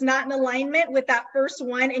when it's not in alignment with that first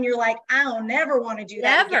one, and you're like, I'll never want to do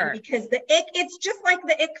that again, because the ick, it's just like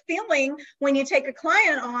the ick feeling when you take a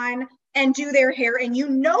client on and do their hair, and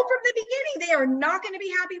from the beginning they are not going to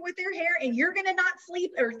be happy with their hair, and you're going to not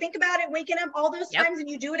sleep or think about it waking up all those times, and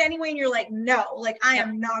you do it anyway, and you're like, no, like I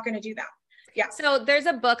am not going to do that. Yeah. So there's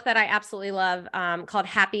a book that I absolutely love called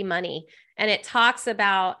Happy Money. And it talks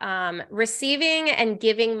about receiving and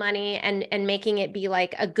giving money and making it be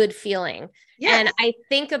like a good feeling. Yes. And I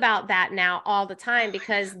think about that now all the time,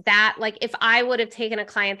 because that, like, if I would have taken a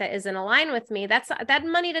client that isn't aligned with me, that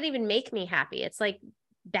money doesn't even make me happy. It's like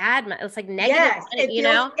bad money. It's like negative money,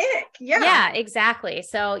 Ick. Yeah, exactly.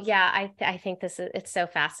 So yeah, I think it's so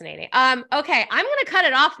fascinating. Okay. I'm going to cut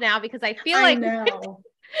it off now because I feel like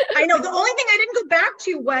I know. The only thing I didn't go back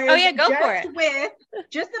to was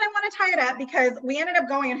just that I want to tie it up, because we ended up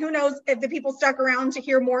going, and who knows if the people stuck around to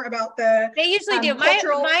hear more about they usually do.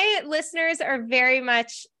 My listeners are very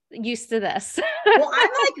much used to this. Well, I'm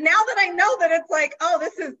like, now that I know that it's like,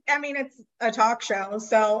 it's a talk show,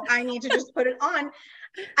 so I need to just put it on.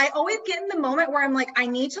 I always get in the moment where I'm like, I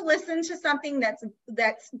need to listen to something that's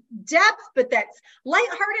depth, but that's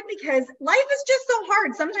lighthearted, because life is just so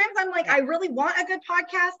hard. Sometimes I'm like, I really want a good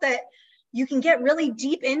podcast that you can get really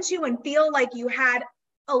deep into and feel like you had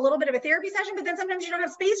a little bit of a therapy session, but then sometimes you don't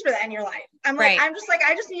have space for that in your life. I'm just like,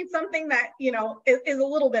 I just need something that, is a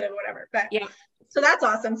little bit of whatever, but so that's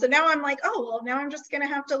awesome. So now I'm like, oh, well, now I'm just going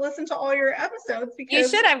to have to listen to all your episodes,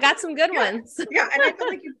 because you should. I've got some good ones. Yeah. And I feel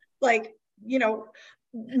like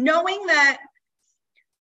knowing that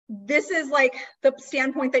this is like the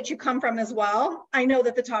standpoint that you come from as well, I know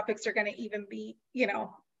that the topics are going to even be,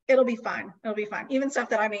 it'll be fun. It'll be fun. Even stuff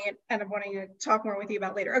that I may end up wanting to talk more with you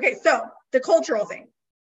about later. Okay. So the cultural thing.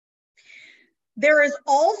 There is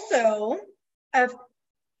also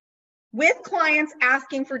with clients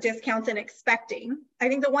asking for discounts and expecting, I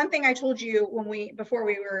think the one thing I told you before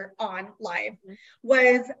we were on live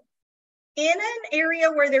was, in an area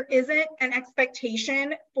where there isn't an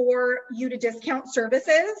expectation for you to discount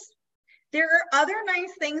services, there are other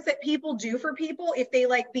nice things that people do for people if they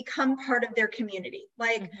become part of their community.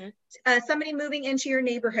 Like somebody moving into your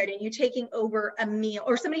neighborhood and you taking over a meal,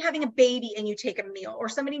 or somebody having a baby and you take a meal, or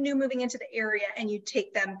somebody new moving into the area and you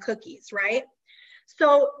take them cookies, right?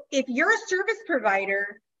 So if you're a service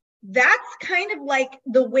provider, that's kind of like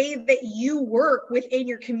the way that you work within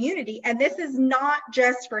your community. And this is not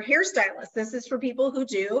just for hairstylists. This is for people who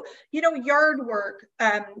do, yard work,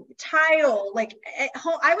 tile, like at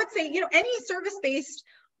home. I would say, any service-based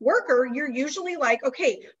worker, you're usually like,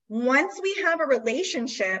 okay, once we have a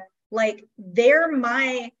relationship, we've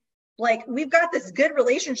got this good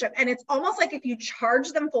relationship. And it's almost like if you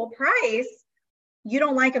charge them full price, you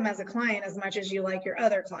don't like them as a client as much as you like your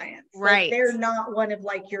other clients. Right. They're not one of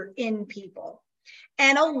your in people.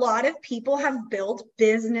 And a lot of people have built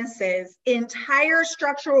businesses, entire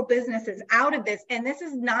structural businesses out of this. And this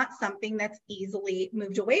is not something that's easily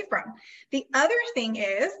moved away from. The other thing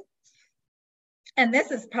is, and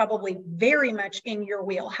this is probably very much in your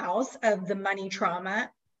wheelhouse of the money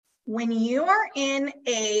trauma, when you are in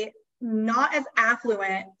a not as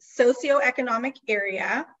affluent socioeconomic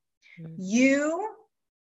area,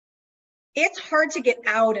 it's hard to get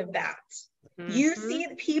out of that. You see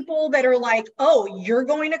people that are like, oh, you're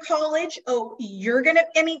going to college. Oh, you're going to,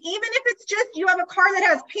 even if it's just, you have a car that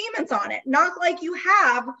has payments on it, not like you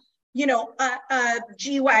have, a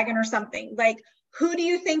G-Wagon or something. Like, who do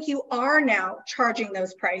you think you are now charging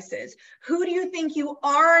those prices? Who do you think you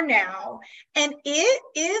are now? And it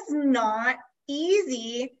is not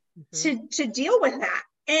easy to deal with that.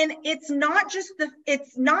 And it's not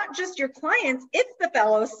just your clients, it's the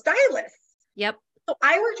fellow stylists. Yep. So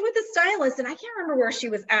I worked with a stylist, and I can't remember where she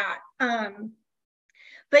was at.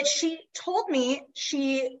 But she told me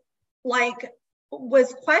she like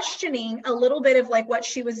was questioning a little bit of like what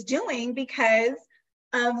she was doing because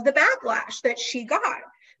of the backlash that she got.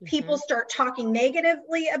 People start talking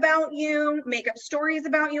negatively about you, make up stories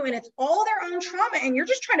about you, and it's all their own trauma. And you're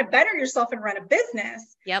just trying to better yourself and run a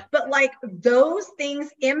business. Yep. But like those things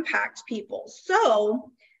impact people.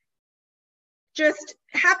 So just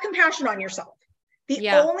have compassion on yourself. The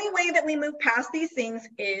only way that we move past these things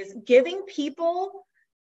is giving people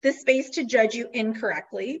the space to judge you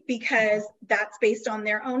incorrectly, because that's based on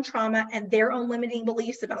their own trauma and their own limiting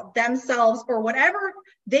beliefs about themselves or whatever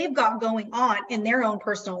they've got going on in their own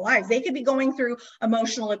personal lives. They could be going through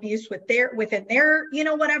emotional abuse within their,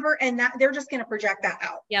 whatever, and that they're just going to project that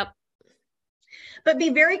out. Yep. But be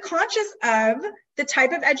very conscious of the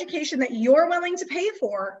type of education that you're willing to pay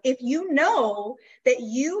for if you know that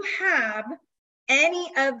you have any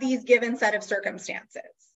of these given set of circumstances.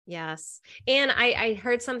 Yes. And I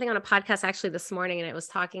heard something on a podcast actually this morning, and it was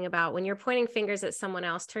talking about when you're pointing fingers at someone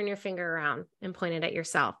else, turn your finger around and point it at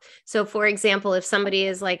yourself. So for example, if somebody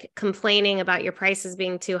is like complaining about your prices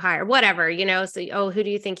being too high or whatever, so, oh, who do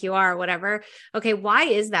you think you are or whatever? Okay. Why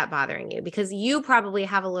is that bothering you? Because you probably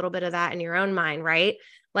have a little bit of that in your own mind, right?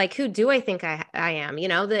 Like, who do I think I am?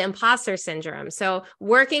 The imposter syndrome. So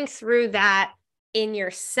working through that in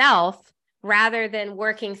yourself rather than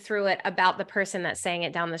working through it about the person that's saying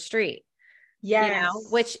it down the street. Yes.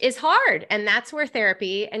 Which is hard. And that's where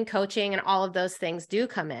therapy and coaching and all of those things do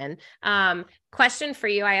come in. Question for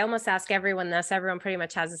you. I almost ask everyone this, everyone pretty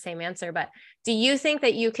much has the same answer, but do you think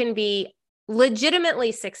that you can be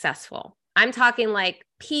legitimately successful? I'm talking like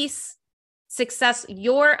peace, success,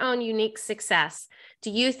 your own unique success. Do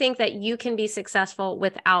you think that you can be successful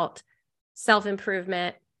without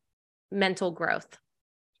self-improvement, mental growth?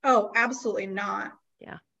 Oh, absolutely not.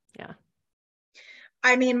 Yeah.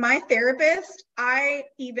 I mean, my therapist, I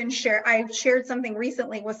shared something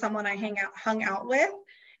recently with someone I hung out with,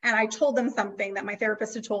 and I told them something that my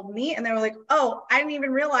therapist had told me, and they were like, oh, I didn't even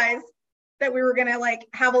realize that we were going to like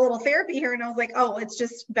have a little therapy here. And I was like, oh, it's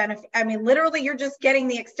just benefit. I mean, literally you're just getting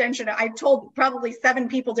the extension. I told probably 7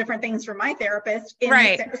 people different things from my therapist in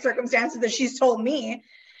the circumstances that she's told me,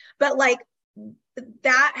 but like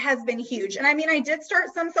that has been huge. And I mean, I did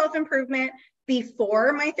start some self-improvement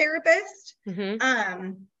before my therapist.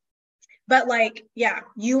 But like, yeah,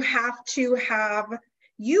 you have to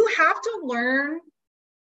learn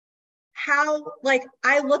how, like,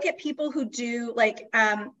 I look at people who do like,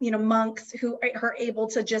 monks who are able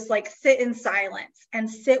to just like sit in silence and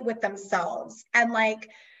sit with themselves and like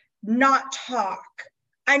not talk.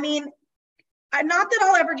 I mean, not that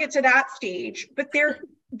I'll ever get to that stage, but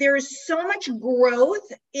there's so much growth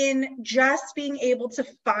in just being able to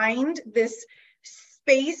find this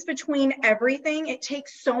space between everything. It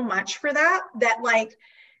takes so much for that like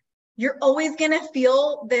you're always going to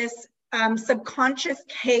feel this subconscious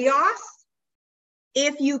chaos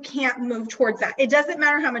if you can't move towards that. It doesn't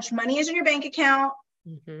matter how much money is in your bank account,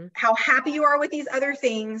 how happy you are with these other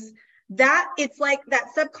things, that it's like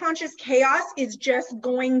that subconscious chaos is just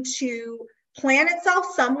going to plan itself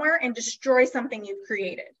somewhere and destroy something you've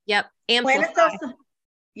created. Yep. Amplify.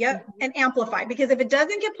 And amplify, because if it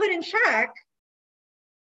doesn't get put in check,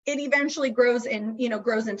 it eventually grows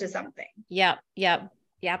into something. Yep. Yeah,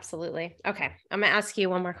 absolutely. Okay. I'm going to ask you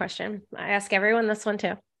one more question. I ask everyone this one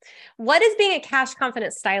too. What does being a cash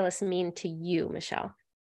confident stylist mean to you, Michelle?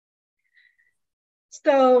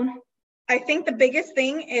 So I think the biggest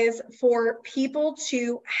thing is for people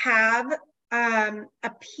to have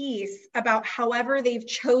a piece about however they've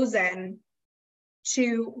chosen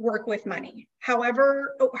to work with money,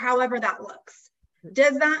 however that looks.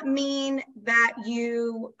 Does that mean that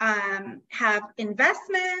you have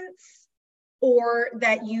investments, or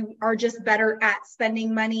that you are just better at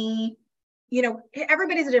spending money?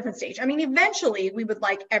 Everybody's a different stage. I mean, eventually we would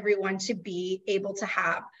like everyone to be able to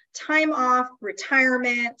have time off,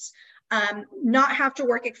 retirement, not have to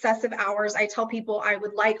work excessive hours. I tell people I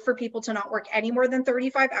would like for people to not work any more than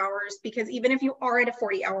 35 hours, because even if you are at a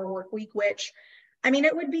 40-hour work week, which, I mean,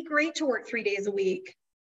 it would be great to work 3 days a week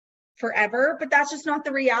forever, but that's just not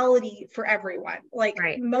the reality for everyone. Like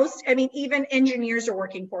even engineers are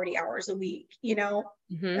working 40 hours a week,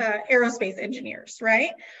 aerospace engineers,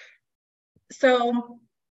 right? So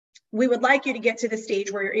we would like you to get to the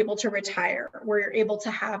stage where you're able to retire, where you're able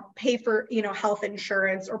to pay for, health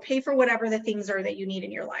insurance, or pay for whatever the things are that you need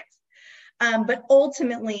in your life. But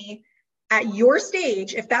ultimately, at your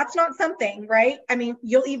stage, if that's not something, right? I mean,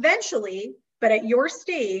 you'll eventually, but at your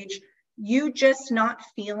stage, you just not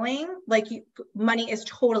feeling like money is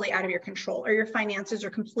totally out of your control, or your finances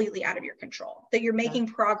are completely out of your control, that you're making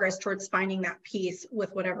progress towards finding that peace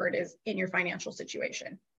with whatever it is in your financial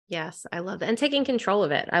situation. Yes, I love that. And taking control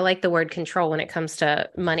of it. I like the word control when it comes to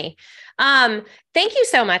money. Thank you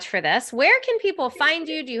so much for this. Where can people find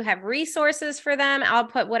you? Do you have resources for them? I'll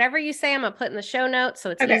put whatever you say, I'm going to put in the show notes so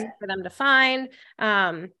it's easy for them to find.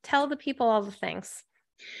 Tell the people all the things.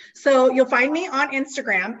 So you'll find me on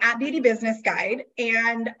Instagram at Beauty Business Guide.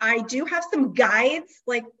 And I do have some guides,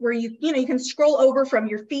 like where you can scroll over from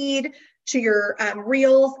your feed to your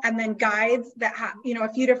reels, and then guides that have,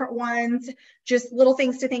 a few different ones, just little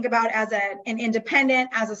things to think about as an independent,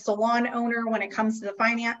 as a salon owner when it comes to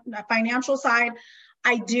the financial side.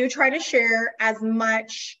 I do try to share as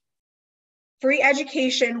much free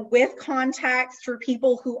education with context for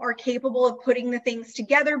people who are capable of putting the things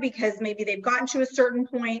together, because maybe they've gotten to a certain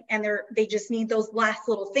point and they just need those last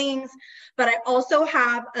little things. But I also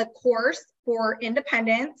have a course for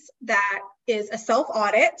independents that is a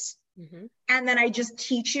self-audit. Mm-hmm. And then I just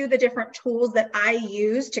teach you the different tools that I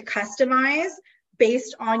use to customize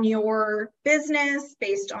based on your business,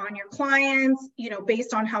 based on your clients,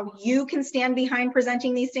 based on how you can stand behind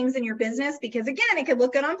presenting these things in your business. Because again, it could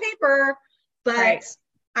look good on paper, but right.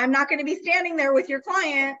 I'm not going to be standing there with your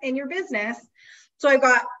client in your business. So I've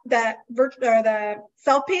got the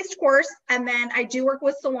self-paced course, and then I do work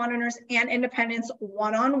with salon owners and independents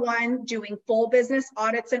one-on-one doing full business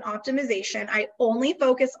audits and optimization. I only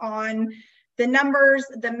focus on the numbers,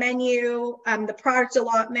 the menu, the product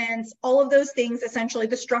allotments, all of those things, essentially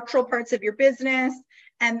the structural parts of your business.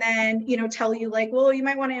 And then, tell you like, well, you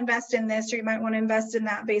might want to invest in this, or you might want to invest in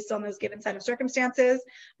that based on those given set of circumstances.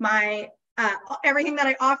 Everything that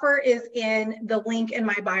I offer is in the link in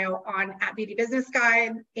my bio on at Beauty Business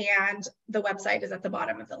Guide, and the website is at the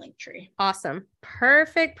bottom of the link tree. Awesome.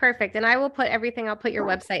 Perfect. And I will put everything, I'll put your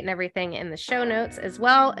website and everything in the show notes, as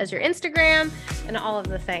well as your Instagram and all of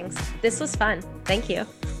the things. This was fun. Thank you.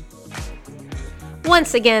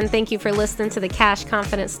 Once again, thank you for listening to the Cash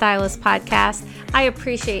Confident Stylist podcast. I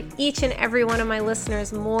appreciate each and every one of my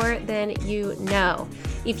listeners more than you know.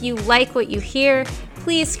 If you like what you hear,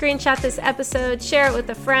 please screenshot this episode, share it with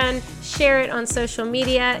a friend, share it on social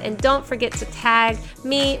media, and don't forget to tag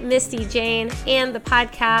me, Misty Jane, and the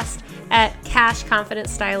podcast at Cash Confident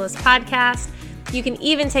Stylist Podcast. You can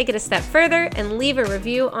even take it a step further and leave a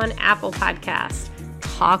review on Apple Podcast.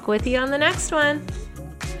 Talk with you on the next one.